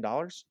 something $1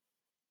 million.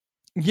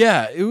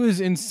 Yeah, it was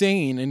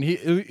insane, and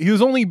he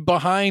was only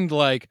behind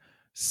like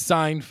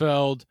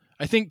Seinfeld.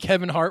 I think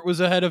Kevin Hart was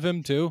ahead of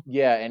him too.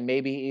 Yeah, and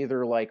maybe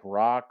either like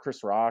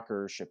Chris Rock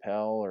or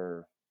Chappelle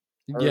or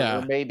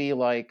Yeah. maybe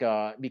like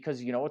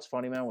because you know what's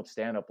funny, man, with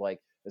stand up, like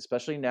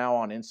especially now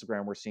on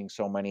Instagram, we're seeing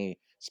so many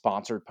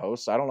sponsored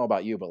posts. I don't know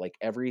about you, but like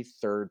every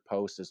third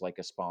post is like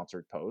a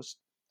sponsored post.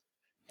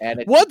 And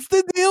it's What's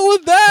the deal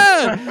with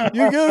that?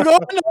 You go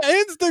on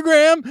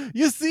Instagram,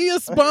 you see a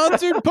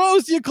sponsored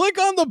post, you click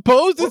on the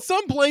post, it's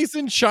someplace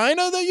in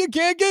China that you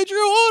can't get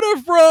your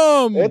order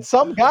from. it's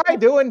some guy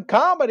doing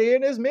comedy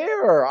in his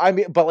mirror. I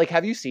mean, but like,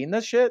 have you seen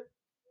this shit?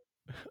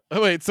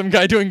 Oh wait, some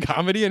guy doing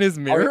comedy in his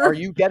Are mirror?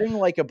 you getting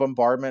like a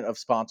bombardment of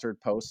sponsored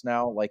posts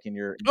now, like in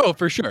your Oh,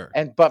 for sure.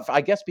 and but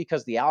I guess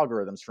because the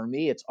algorithms for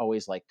me, it's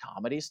always like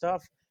comedy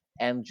stuff,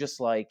 and just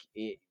like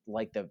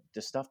like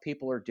the stuff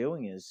people are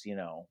doing is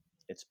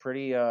it's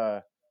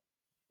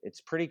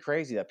pretty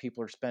crazy that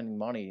people are spending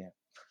money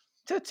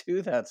to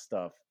do that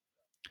stuff.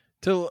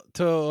 To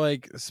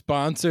like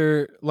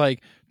sponsor,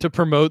 like to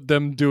promote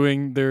them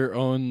doing their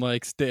own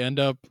like stand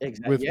up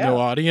Exactly. with no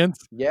Yeah.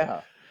 audience.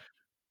 Yeah.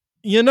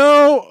 You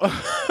know,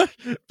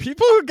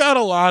 people have got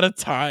a lot of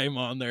time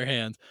on their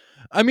hands.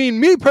 I mean,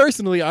 me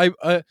personally, I'm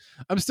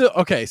still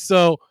okay.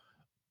 So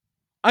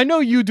I know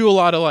you do a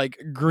lot of like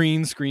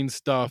green screen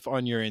stuff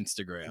on your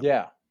Instagram.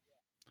 Yeah.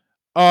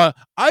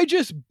 I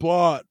just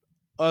bought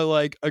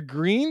a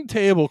green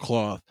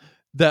tablecloth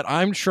that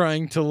I'm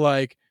trying to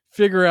like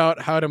figure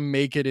out how to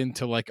make it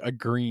into like a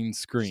green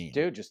screen.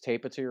 Dude, just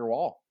tape it to your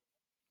wall.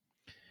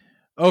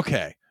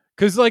 Okay,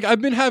 because like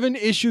I've been having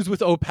issues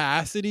with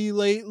opacity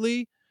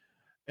lately,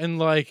 and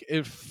like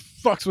it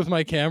fucks with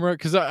my camera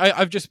because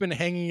I've just been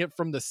hanging it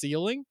from the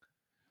ceiling.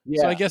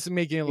 So I Yeah. guess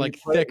making it You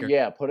like put it thicker.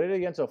 yeah, put it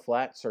against a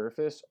flat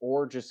surface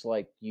or just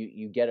like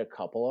you get a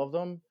couple of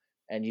them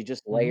and you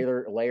just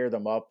Mhm. layer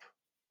them up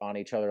on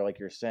each other like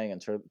you're saying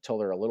until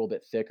they're a little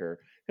bit thicker.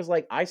 Because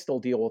like I still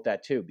deal with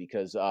that too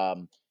because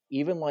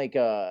even like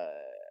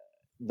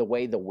the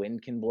way the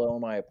wind can blow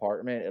in my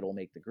apartment, it'll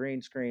make the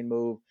green screen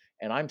move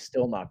and I'm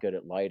still not good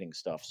at lighting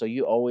stuff. So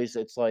you always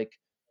it's like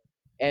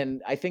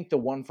and I think the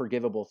one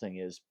forgivable thing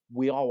is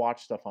we all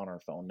watch stuff on our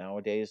phone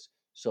nowadays.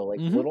 So like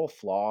Mhm. little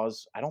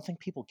flaws, I don't think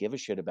people give a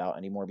shit about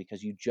anymore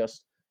because you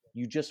just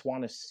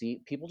want to see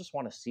people just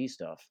want to see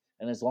stuff.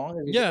 And as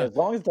long Yeah. as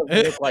it doesn't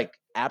look like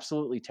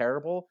absolutely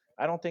terrible,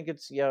 I don't think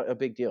it's a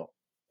big deal.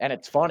 And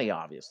it's funny,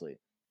 obviously.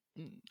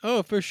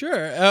 Oh, for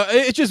sure.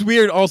 It's just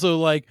weird also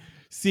like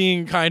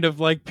seeing kind of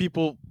like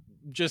people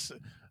just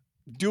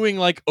doing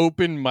like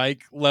open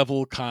mic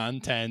level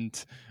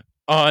content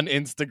on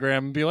Instagram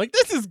and be like,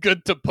 this is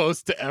good to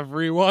post to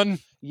everyone.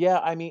 Yeah,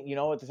 I mean,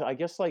 I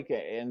guess like,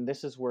 and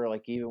this is where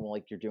like even when,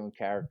 like you're doing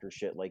character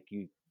shit, like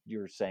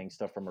you're saying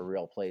stuff from a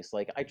real place.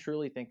 Like I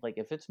truly think like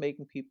if it's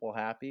making people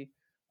happy,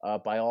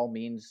 by all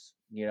means,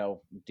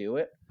 do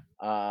it.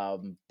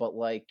 But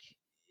like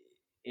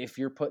if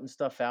you're putting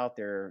stuff out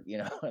there,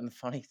 and the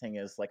funny thing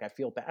is, like, I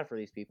feel bad for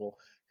these people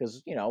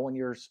because, when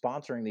you're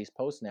sponsoring these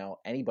posts now,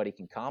 anybody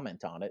can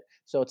comment on it.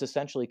 So it's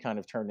essentially kind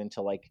of turned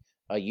into like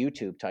a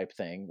YouTube type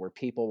thing where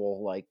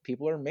people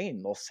are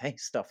mean. They'll say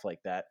stuff like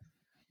that.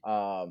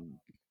 Um,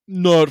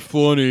 Not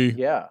funny.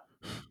 yeah.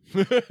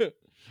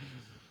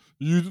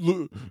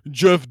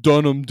 Jeff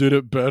Dunham did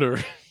it better.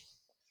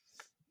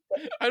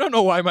 I don't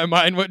know why my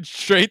mind went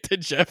straight to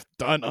Jeff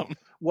Dunham.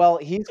 Well,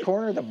 he's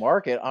cornered the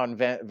market on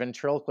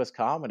ventriloquist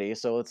comedy,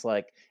 so it's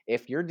like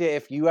if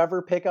you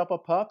ever pick up a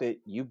puppet,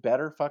 you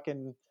better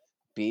fucking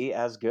be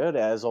as good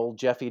as old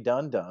Jeffy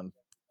Dun Dun.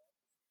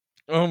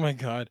 Oh my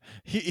god.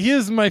 He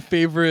is my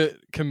favorite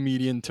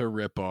comedian to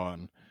rip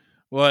on.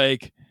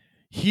 Like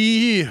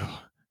he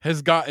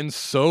has gotten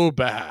so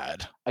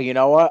bad. You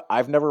know what?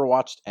 I've never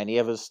watched any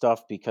of his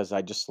stuff because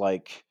I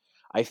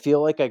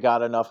feel like I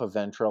got enough of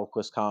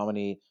ventriloquist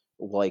comedy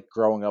like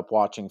growing up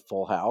watching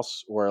Full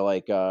House where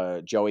like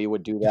Joey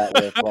would do that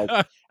with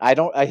like I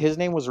don't his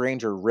name was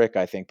Ranger Rick,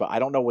 I think, but I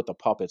don't know what the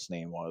puppet's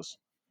name was.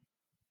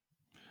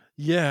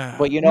 Yeah.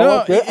 But you know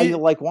No, what?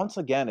 Like once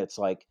again, it's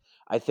like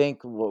I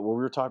think what we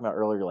were talking about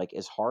earlier, like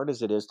as hard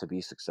as it is to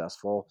be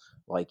successful,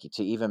 like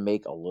to even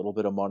make a little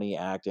bit of money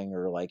acting,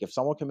 or like if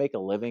someone can make a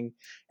living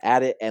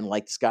at it, and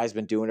like this guy's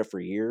been doing it for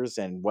years,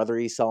 and whether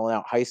he's selling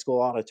out high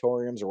school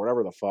auditoriums or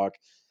whatever the fuck,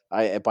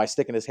 by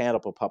sticking his hand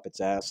up a puppet's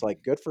ass,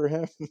 like good for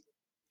him.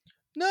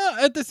 no,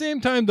 at the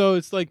same time though,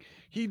 it's like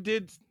he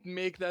did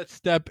make that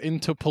step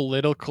into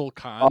political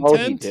Oh, he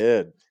content.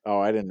 did.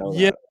 Oh, I didn't know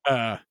that.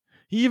 Yeah.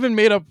 He even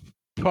made a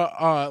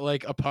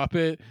like a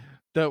puppet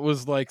that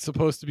was like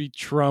supposed to be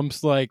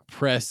Trump's like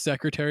press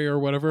secretary or Oh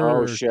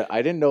whatever. shit,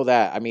 I didn't know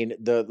that. I mean,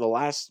 the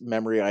last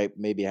memory I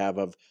maybe have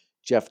of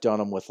Jeff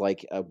Dunham with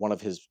like one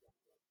of his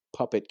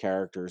puppet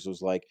characters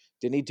was like,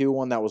 didn't he do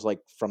one that was like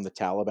from the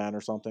Taliban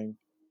or something?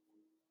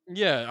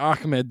 Yeah,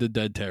 Ahmed the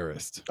dead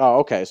terrorist. Oh,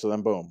 okay, so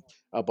then boom.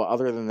 But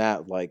other than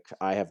that, like,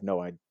 I have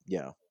no idea.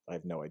 Yeah, I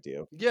have no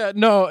idea. Yeah,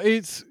 no,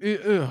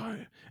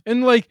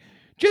 and like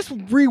just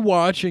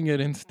rewatching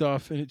it and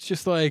stuff, and it's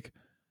just like,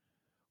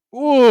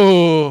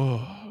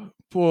 oh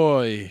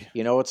boy,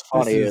 You know what's this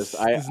funny is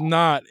is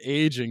not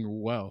aging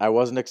well. I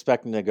wasn't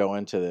expecting to go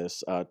into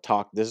this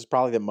talk. This is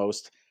probably the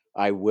most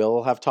I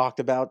will have talked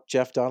about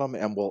Jeff Dunham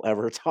and will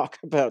ever talk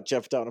about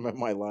Jeff Dunham in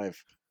my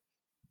life.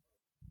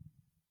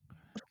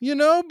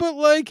 But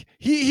like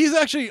he's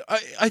actually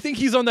I think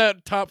he's on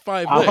that top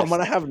 5 I'm list.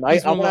 gonna have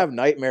He's I'm one gonna of have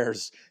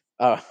nightmares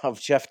of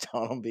Jeff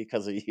Dunham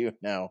because of you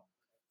now.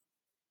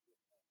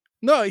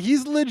 no,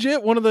 he's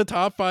legit one of the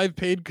top 5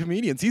 paid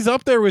comedians. He's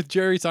up there with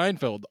Jerry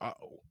Seinfeld,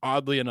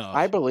 oddly I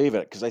enough. believe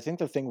it because I think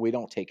the thing we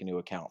don't take into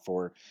account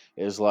for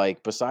is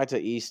like besides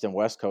the East and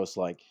West Coast,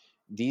 like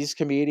these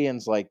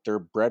comedians, like their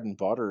bread and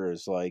butter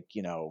is like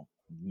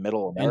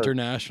middle America.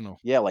 International.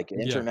 Yeah, like Yeah.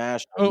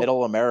 international Oh,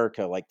 middle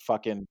America, like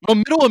fucking.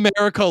 Middle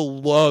America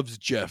loves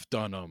Jeff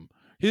Dunham.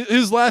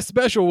 His last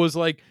special was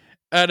like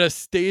at a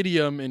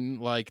stadium in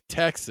like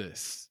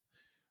Texas,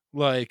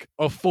 like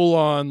a full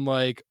on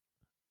like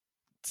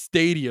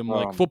stadium,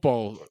 like Um,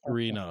 football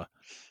arena.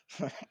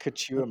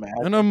 could you And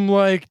imagine? I'm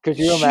like, Could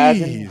you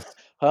imagine, jeez,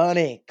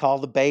 honey? Call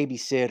the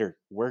babysitter.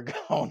 We're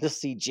going to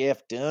see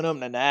Jeff Dunham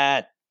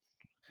tonight.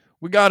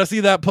 we got to see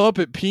that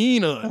puppet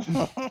Peanut.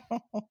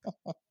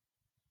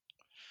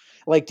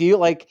 Like, do you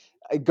like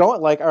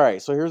going like, all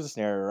right, so here's the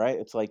scenario, right?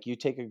 It's like you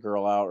take a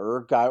girl out or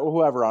a guy or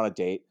whoever on a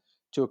date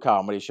to a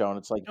comedy show, and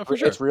it's like Oh, for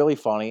sure. it's really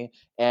funny.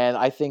 And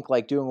I think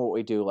like doing what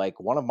we do, like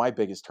one of my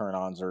biggest turn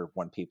ons are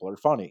when people are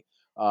funny.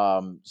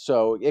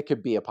 So it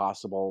could be a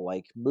possible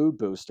like mood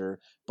booster,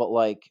 but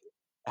like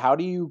how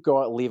do you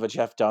go out leave a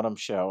Jeff Dunham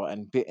show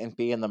and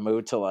be in the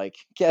mood to like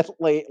get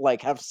late,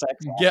 like have sex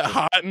Get after?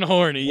 hot and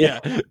horny, Yeah,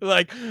 yeah.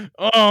 Like,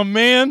 oh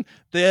man,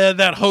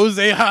 that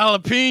Jose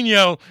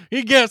Jalapeno,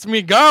 he gets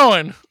me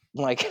going.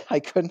 like I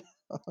couldn't.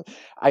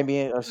 I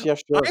mean, yeah,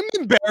 sure. I'm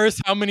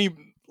embarrassed how many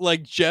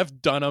like Jeff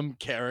Dunham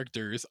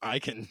characters I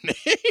can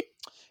name.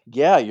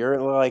 Yeah, you're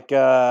like,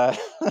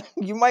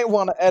 you might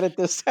want to edit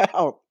this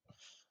out.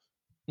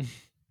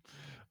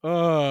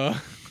 Uh,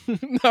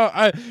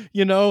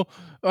 no,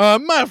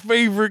 my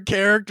favorite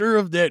character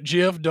of that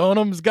Jeff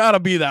Dunham's got to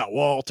be that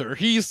Walter.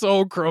 He's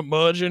so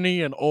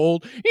curmudgeony and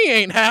old. He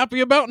ain't happy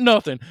about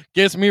nothing.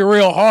 Gets me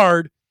real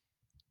hard.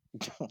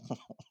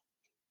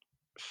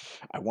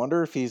 I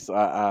wonder if he's,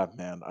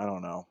 man, I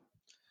don't know.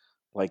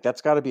 Like,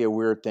 that's got to be a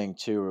weird thing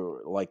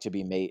too, like to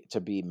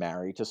be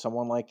married to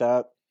someone like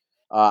that.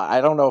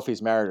 I don't know if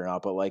he's married or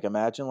not, but like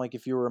imagine like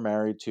if you were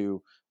married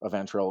to a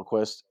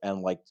ventriloquist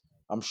and like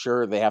I'm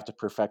sure they have to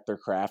perfect their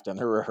craft and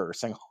they're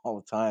rehearsing all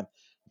the time.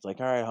 It's like,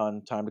 all right,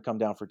 hon, time to come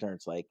down for dinner.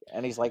 It's like,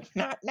 and he's like,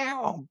 not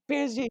now, I'm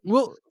busy.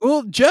 Well,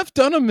 Jeff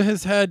Dunham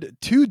has had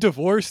 2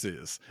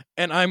 divorces,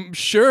 and I'm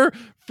sure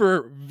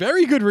for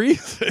very good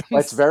It's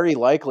reasons. very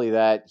likely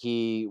that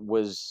he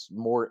was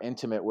more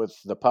intimate with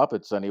the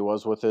puppets than he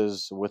was with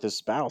his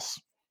spouse.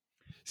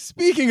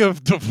 Speaking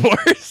of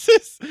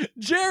divorces,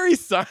 Jerry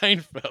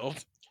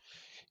Seinfeld.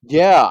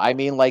 Yeah, I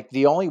mean, like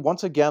the only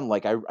once again,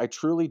 like I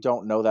truly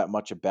don't know that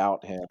much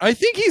about him. I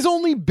think he's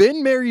only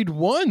been married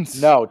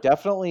once. No,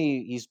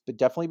 definitely,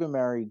 definitely been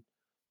married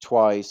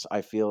twice.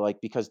 I feel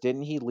like because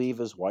didn't he leave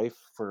his wife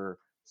for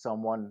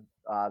someone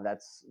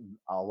that's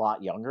a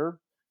lot younger?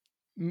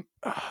 M-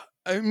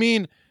 I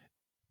mean,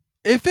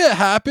 if it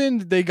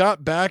happened, they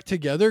got back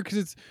together because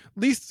it's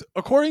at least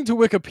according to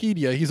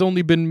Wikipedia, he's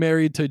only been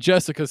married to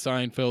Jessica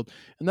Seinfeld,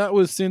 and that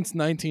was since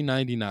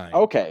 1999.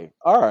 Okay,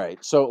 all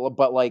right. So,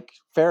 but like,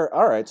 fair.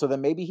 All right. So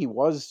then maybe he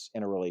was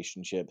in a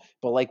relationship,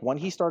 but like when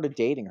he started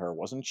dating her,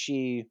 wasn't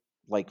she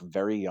like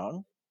very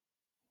young?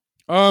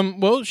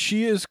 Well,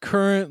 she is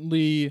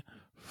currently,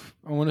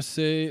 I want to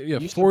say, yeah,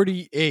 You said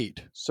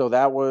 48. so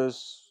that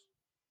was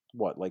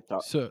what, like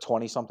the So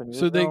 20 something years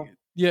So they, ago?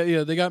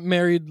 yeah, they got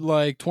married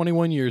like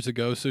 21 years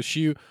ago. So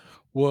she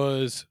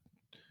was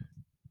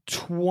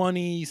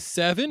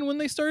 27 when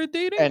they started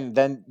dating. And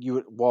then you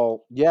would,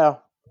 well, yeah,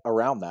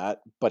 around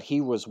that. But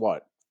he was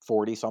what,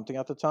 40 something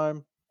at the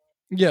time?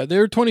 Yeah, they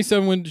were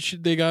 27 when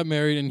they got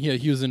married, and yeah,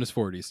 he was in his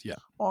 40s. Yeah.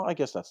 Well, I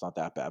guess that's not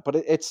that bad, but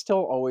it's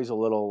still always a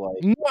little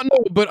like, No,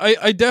 no, but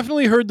I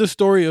definitely heard the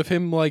story of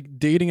him like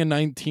dating a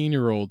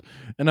 19-year-old,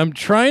 and I'm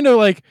trying to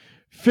like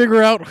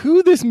figure out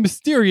who this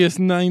mysterious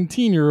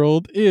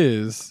 19-year-old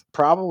is.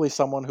 probably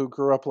someone who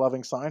grew up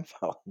loving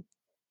Seinfeld.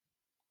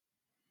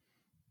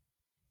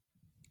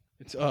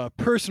 It's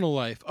personal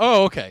life.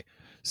 Oh, okay.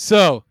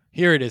 So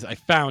here it is. I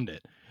found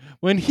it.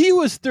 When he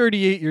was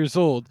 38 years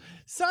old,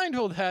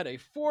 Seinfeld had a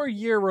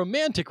 4-year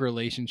romantic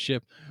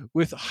relationship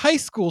with high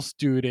school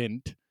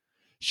student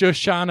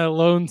Shoshana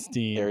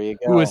Lowenstein, There you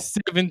who go. was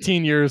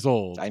 17 years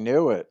old. I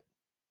knew it.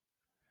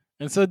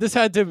 And so this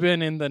had to have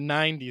been in the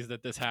 90s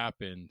that this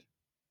happened.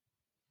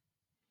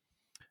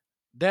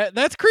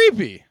 That's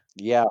creepy.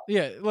 Yeah.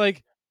 Yeah,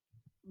 like,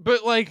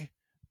 but like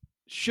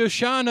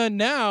Shoshana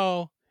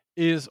now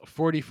is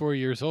 44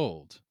 years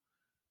old.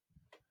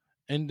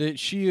 And that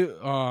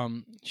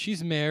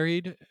she's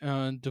married,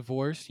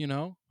 divorced,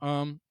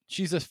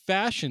 she's a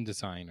fashion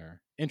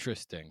designer.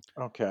 Interesting.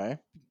 Okay.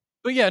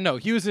 But yeah, no,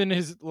 he was in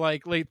his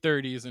like late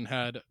 30s and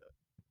had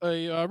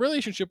a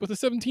relationship with a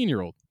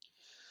 17-year-old.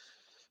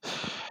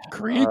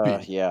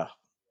 Creepy. Yeah.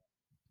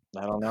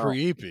 I don't know.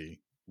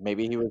 Creepy.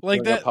 Maybe he was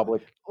Like doing a that,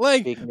 public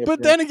like, speaking but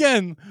appearance. then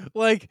again,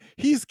 like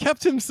he's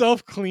kept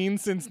himself clean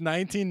since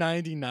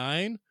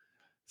 1999.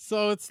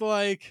 So it's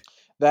like,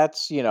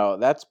 That's,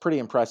 that's pretty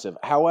impressive.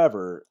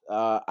 However,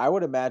 I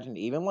would imagine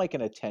even like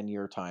in a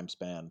 10-year time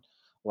span,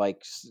 like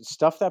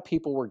stuff that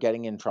people were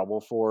getting in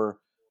trouble for,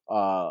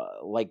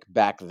 like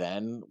back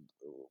then,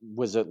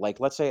 was it like,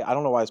 let's say, I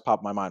don't know why this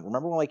popped in my mind.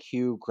 Remember when like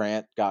Hugh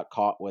Grant got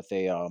caught with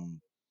a,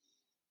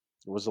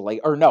 was it like,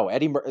 or no,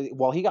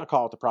 well, he got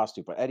caught with a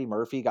prostitute, but Eddie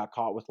Murphy got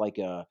caught with like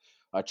a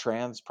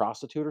trans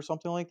prostitute or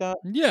something like that.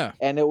 yeah.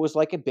 And it was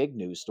like a big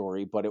news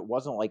story, but it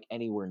wasn't like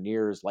anywhere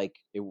near as like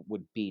it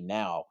would be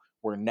now,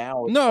 where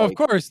now it's No, of like,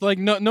 course. Like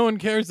no one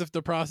cares if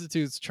the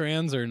prostitute's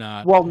trans or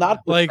not. well, not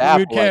just Like we that,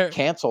 would but like care.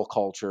 cancel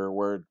culture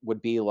where it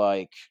would be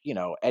like,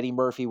 Eddie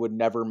Murphy would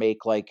never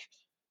make like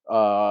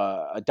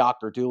a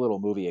Doctor Doolittle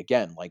movie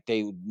again. Like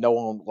they no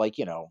one like,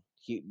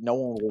 no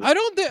one will. I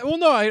don't think. Well,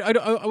 no, I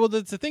don't. Well,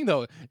 that's the thing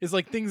though. Is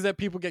like things that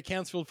people get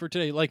canceled for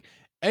today. Like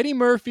Eddie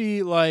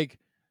Murphy, like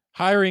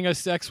hiring a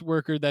sex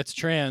worker that's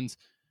trans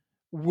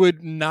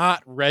would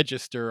not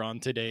register on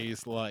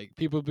today's. Like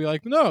people would be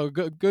like, no,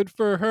 good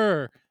for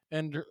her,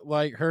 and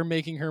like her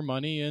making her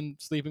money and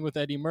sleeping with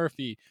Eddie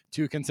Murphy,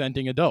 two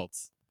consenting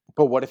adults.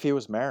 But what if he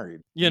was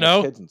married You and had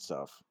know, kids and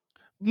stuff?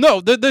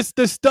 no,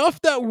 the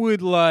stuff that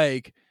would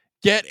like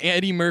get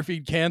Eddie Murphy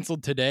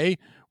canceled today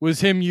was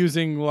him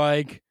using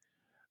like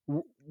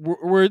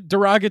were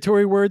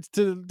derogatory words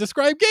to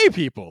describe gay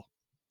people.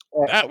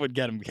 That would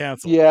get him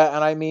canceled. Yeah,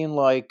 and I mean,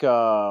 like,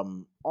 all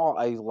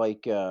I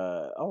like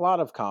a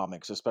lot of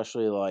comics,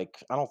 especially like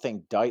I don't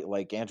think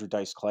like Andrew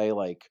Dice Clay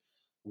like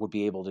would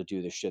be able to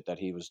do the shit that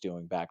he was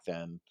doing back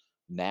then.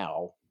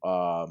 Now,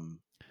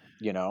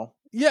 you know,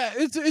 Yeah,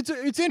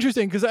 it's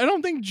interesting because I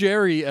don't think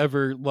Jerry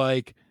ever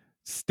like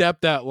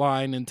stepped that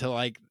line into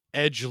like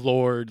edge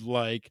lord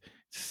like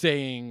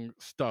saying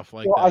stuff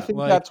like well, I that. think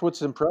Like that's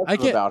what's I impressive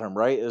can't. about him,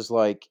 right? Is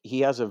like he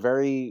has a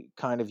very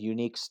kind of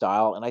unique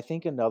style, and I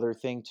think another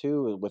thing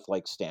too with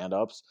like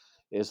stand-ups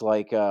is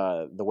like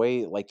the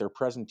way like their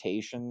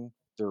presentation,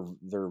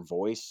 their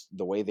voice,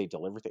 the way they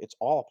deliver it's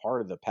all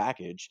part of the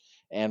package.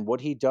 And what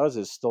he does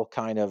is still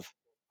kind of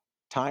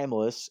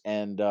timeless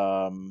and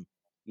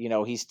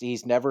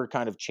he's never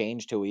kind of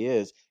changed who he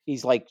is.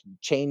 He's like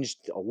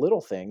changed a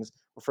little things,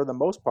 but for the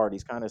most part,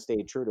 he's kind of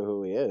stayed true to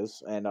who he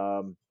is, and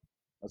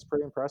that's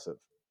pretty impressive.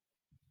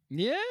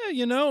 Yeah,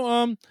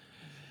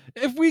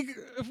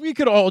 if we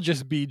could all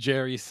just be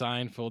Jerry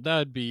Seinfeld,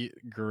 that'd be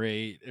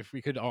great. If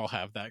we could all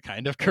have that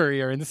kind of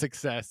career and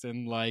success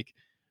and like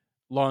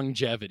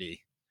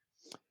longevity.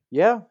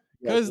 Yeah,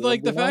 yeah, Cause let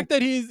like me the know. fact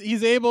that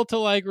he's able to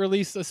like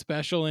release a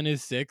special in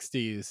his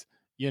 60s,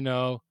 you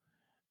know,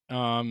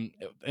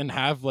 and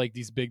have like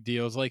these big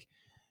deals, like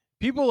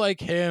people like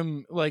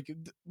him, like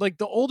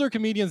the older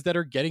comedians that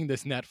are getting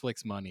this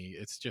Netflix money,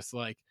 it's just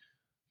like,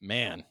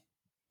 man,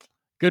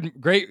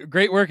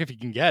 great work if you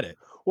can get it.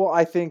 Well,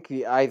 I think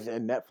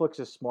and Netflix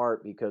is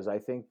smart because I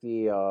think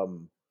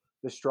the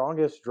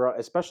strongest drug,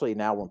 especially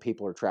now when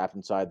people are trapped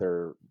inside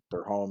their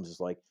homes,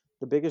 is like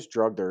the biggest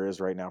drug there is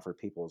right now for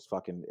people is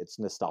fucking it's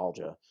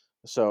nostalgia.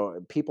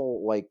 So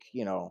people like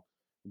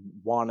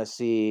want to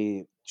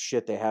see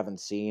shit they haven't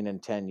seen in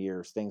 10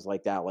 years, things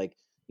like that, like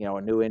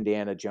a new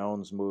Indiana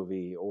Jones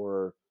movie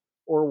or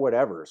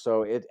whatever.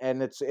 So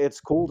it's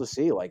cool to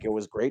see. Like it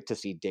was great to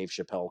see Dave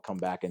Chappelle come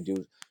back and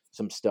do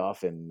some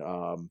stuff and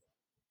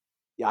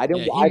yeah, I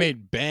didn't. Yeah, he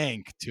made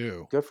bank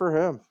too. Good for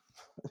him.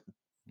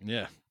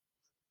 Yeah.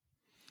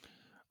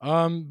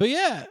 But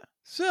yeah,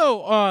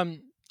 so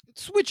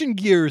switching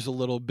gears a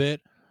little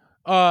bit.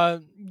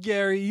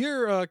 Gary,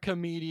 you're a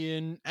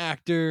comedian,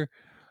 actor.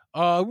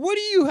 What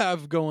do you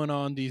have going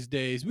on these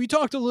days? We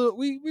talked a little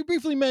we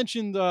briefly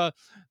mentioned the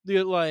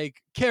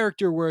like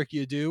character work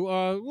you do.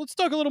 Let's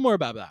talk a little more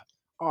about that.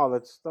 Oh,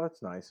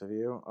 that's nice of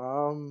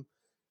you.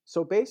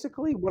 So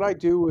basically, what I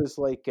do is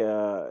like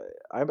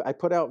I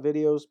put out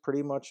videos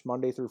pretty much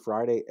Monday through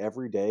Friday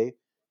every day.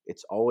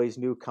 It's always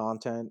new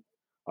content,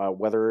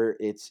 whether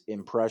it's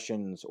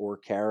impressions or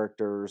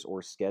characters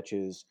or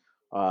sketches.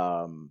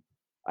 Um,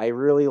 I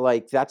really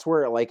like that's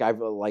where like I've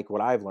like what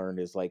I've learned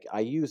is like I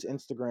use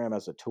Instagram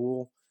as a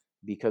tool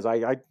because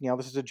I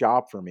this is a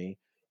job for me,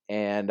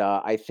 and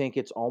I think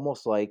it's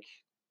almost like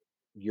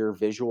your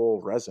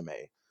visual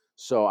resume.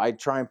 So I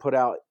try and put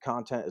out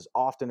content as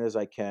often as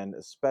I can,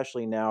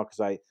 especially now because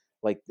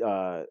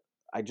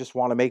I just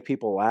want to make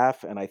people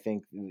laugh, and I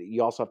think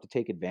you also have to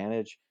take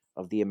advantage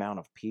of the amount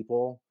of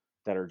people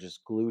that are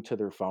just glued to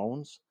their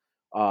phones.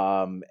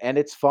 And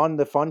it's fun.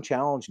 The fun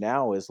challenge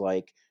now is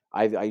like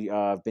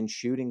I've been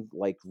shooting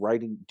like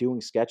writing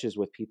doing sketches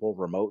with people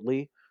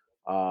remotely,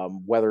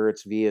 whether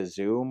it's via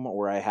Zoom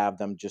or I have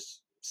them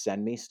just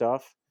send me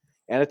stuff,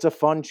 and it's a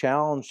fun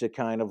challenge to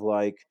kind of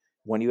like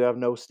when you have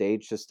no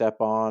stage to step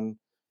on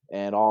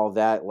and all of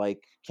that,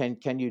 like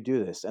can you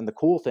do this? And the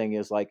cool thing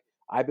is like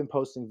I've been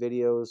posting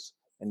videos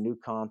and new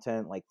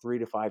content like 3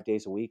 to 5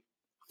 days a week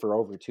for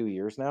over 2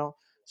 years now.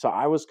 So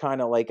I was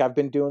kind of like I've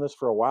been doing this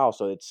for a while,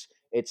 so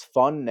it's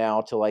fun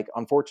now to like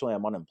unfortunately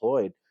I'm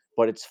unemployed,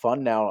 but it's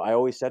fun now. I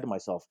always said to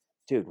myself,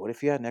 dude, what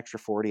if you had an extra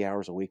 40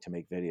 hours a week to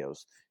make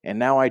videos? And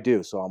now I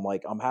do. So I'm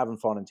like I'm having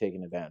fun and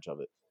taking advantage of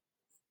it.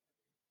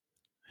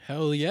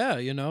 Hell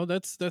yeah,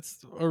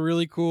 that's a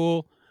really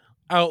cool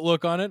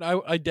outlook on it.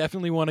 I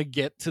definitely want to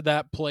get to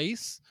that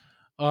place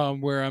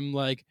where I'm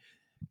like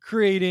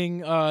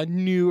creating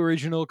new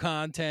original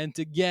content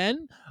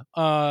again.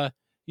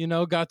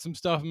 Got some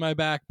stuff in my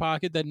back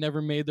pocket that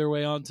never made their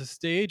way onto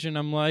stage, and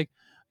I'm like,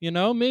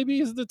 maybe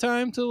it's the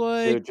time to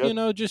like, Dude,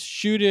 just just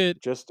shoot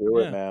it. Just do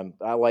it, Yeah. man.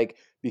 I like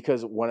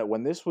because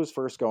when this was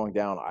first going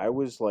down, I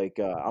was like,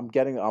 I'm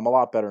a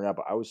lot better now,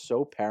 but I was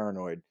so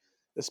paranoid,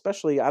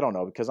 especially I don't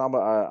know because I'm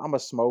a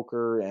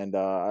smoker and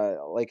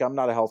like I'm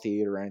not a healthy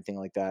eater or anything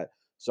like that.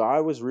 So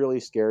I was really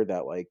scared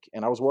that like,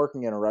 and I was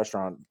working in a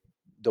restaurant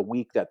the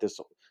week that this,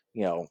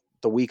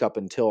 the week up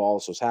until all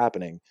this was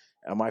happening,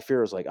 and my fear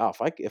was like, oh,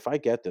 if I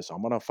get this,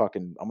 I'm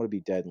gonna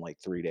be dead in like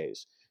 3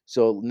 days.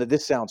 So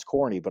this sounds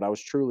corny, but I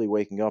was truly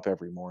waking up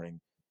every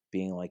morning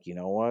being like, you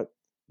know what?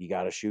 You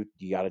got to shoot,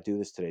 you got to do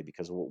this today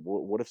because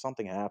what if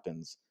something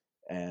happens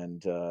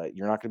and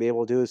you're not going to be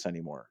able to do this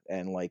anymore?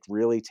 And like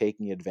really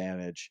taking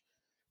advantage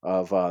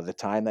of the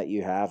time that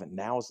you have. And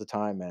now is the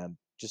time, man.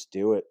 Just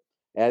do it.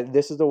 And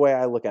this is the way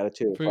I look at it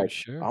too. It's For like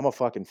sure. I'm a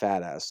fucking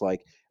fat ass.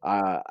 Like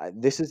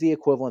this is the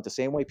equivalent, the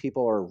same way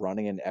people are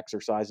running and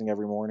exercising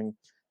every morning.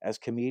 As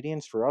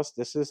comedians, for us,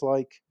 this is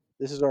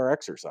our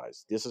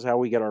exercise. This is how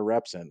we get our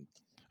reps in.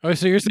 Oh,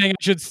 so you're saying I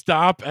should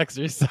stop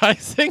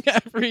exercising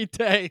every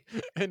day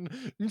and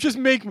just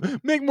make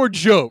more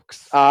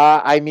jokes?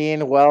 I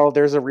mean, well,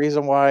 there's a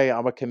reason why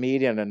I'm a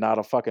comedian and not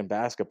a fucking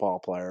basketball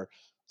player.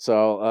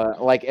 So,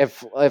 like,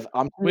 if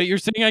I'm, Wait, you're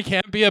saying I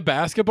can't be a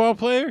basketball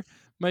player?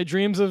 My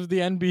dreams of the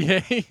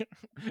NBA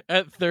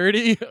at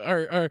 30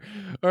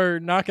 are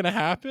not going to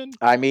happen?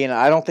 I mean,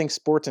 I don't think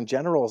sports in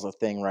general is a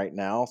thing right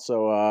now.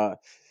 So,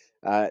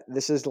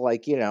 this is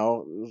like,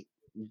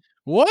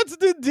 What's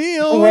the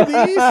deal with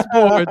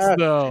esports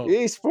though?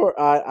 esport.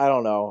 I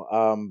don't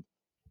know.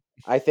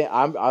 I think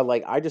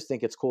I just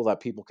think it's cool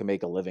that people can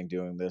make a living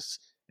doing this.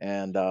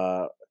 And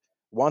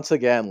once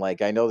again,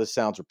 like I know this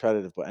sounds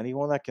repetitive, but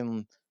anyone that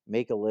can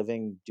make a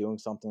living doing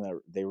something that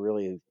they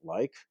really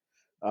like,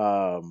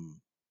 um,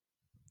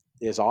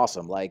 is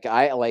awesome.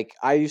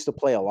 I used to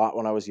play a lot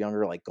when I was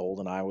younger. Like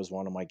GoldenEye was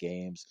one of my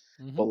games,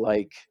 but Hmm.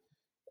 like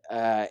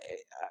uh,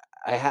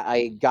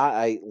 I got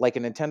I like a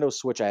Nintendo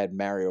Switch. I had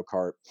Mario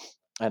Kart,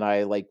 and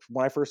I like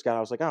when I first got, it, I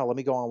was like, oh, let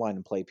me go online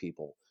and play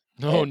people.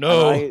 Oh And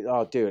no. I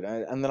oh dude,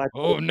 and then I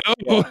played, Oh no.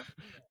 yeah.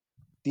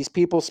 These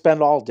people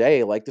spend all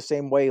day like the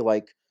same way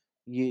like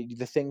the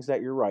things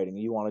that you're writing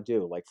you want to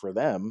do. Like for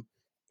them,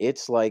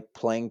 it's like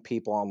playing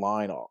people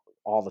online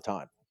all the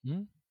time.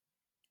 Hmm?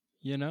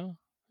 You know,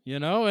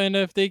 and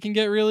if they can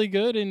get really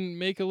good and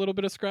make a little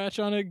bit of scratch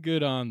on it,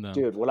 good on them.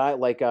 Dude, what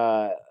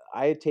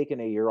I had taken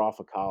a year off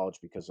of college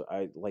because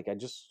I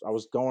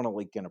was going to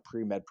like in a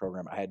pre-med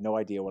program. I had no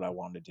idea what I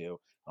wanted to do.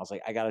 I was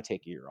like, I got to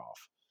take a year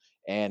off.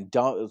 And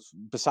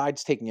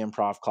besides taking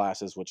improv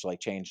classes, which like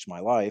changed my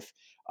life,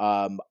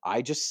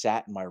 I just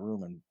sat in my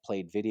room and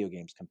played video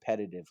games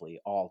competitively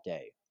all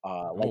day,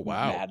 Oh like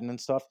wow. Madden and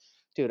stuff.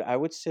 Dude, I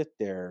would sit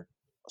there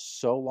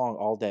so long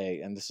all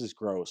day, and this is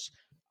gross.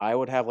 I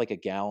would have like a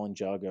gallon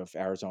jug of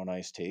Arizona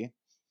iced tea,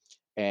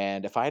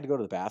 and if I had to go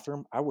to the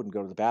bathroom, I wouldn't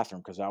go to the bathroom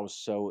because I was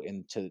so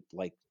into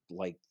like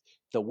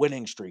the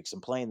winning streaks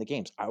and playing the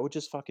games. I would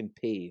just fucking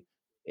pee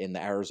in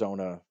the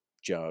Arizona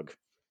jug,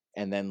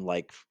 and then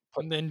like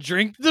put And then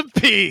drink the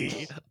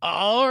pee.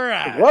 All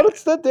right.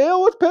 what's the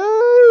deal with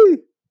pee?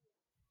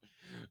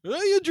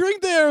 Well, you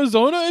drink the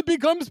Arizona, it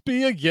becomes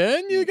pee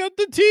again. You got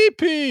the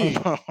TP.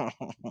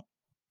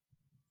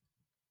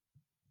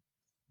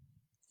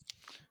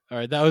 All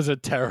right, that was a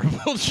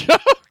terrible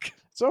joke.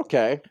 It's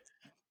okay,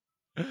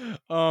 That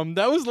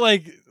was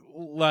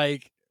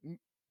like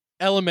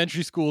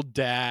elementary school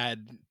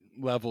dad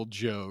level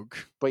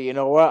joke. but you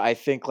know what? I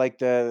think like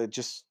the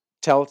just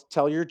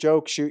tell your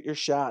joke, shoot your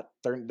shot.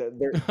 They're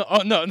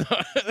Oh no, no,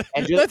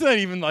 and just that's not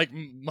even like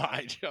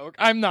my joke.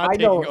 I'm not I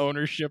taking know,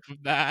 ownership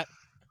of that.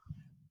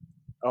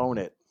 own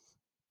it.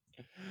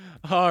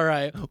 All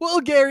right. Well,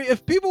 Gary,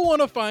 if people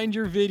want to find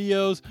your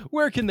videos,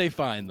 where can they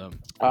find them?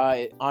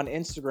 On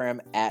Instagram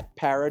at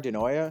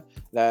Paradenoia.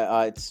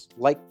 That it's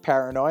like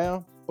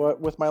paranoia, but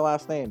with my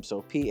last name.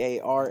 So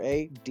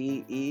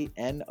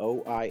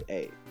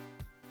Paradenoia.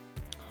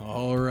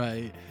 All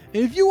right.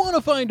 If you want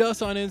to find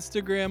us on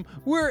Instagram,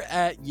 we're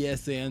at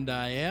Yes and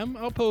I Am.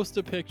 I'll post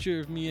a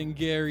picture of me and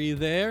Gary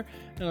there,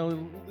 and I'll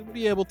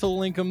be able to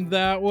link him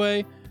that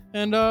way.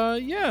 And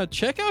yeah,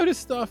 check out his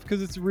stuff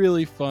because it's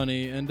really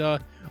funny. And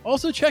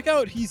also check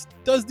out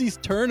does these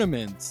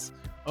tournaments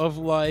of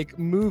like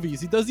movies.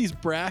 He does these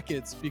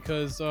brackets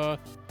because the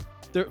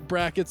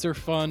brackets are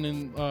fun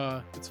and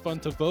it's fun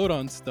to vote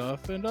on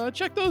stuff. And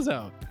check those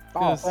out. Oh,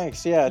 'Cause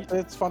thanks. Yeah,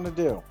 it's fun to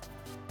do.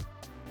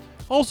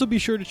 Also, be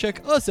sure to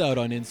check us out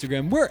on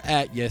Instagram. We're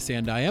at Yes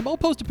and I Am. I'll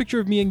post a picture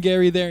of me and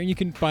Gary there, and you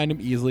can find him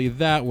easily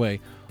that way.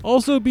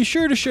 Also, be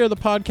sure to share the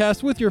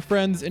podcast with your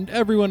friends and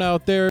everyone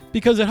out there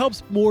because it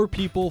helps more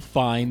people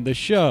find the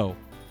show.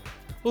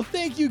 Well,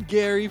 thank you,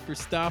 Gary, for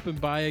stopping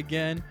by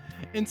again,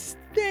 and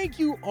thank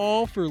you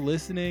all for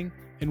listening,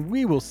 and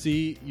we will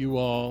see you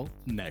all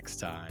next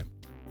time.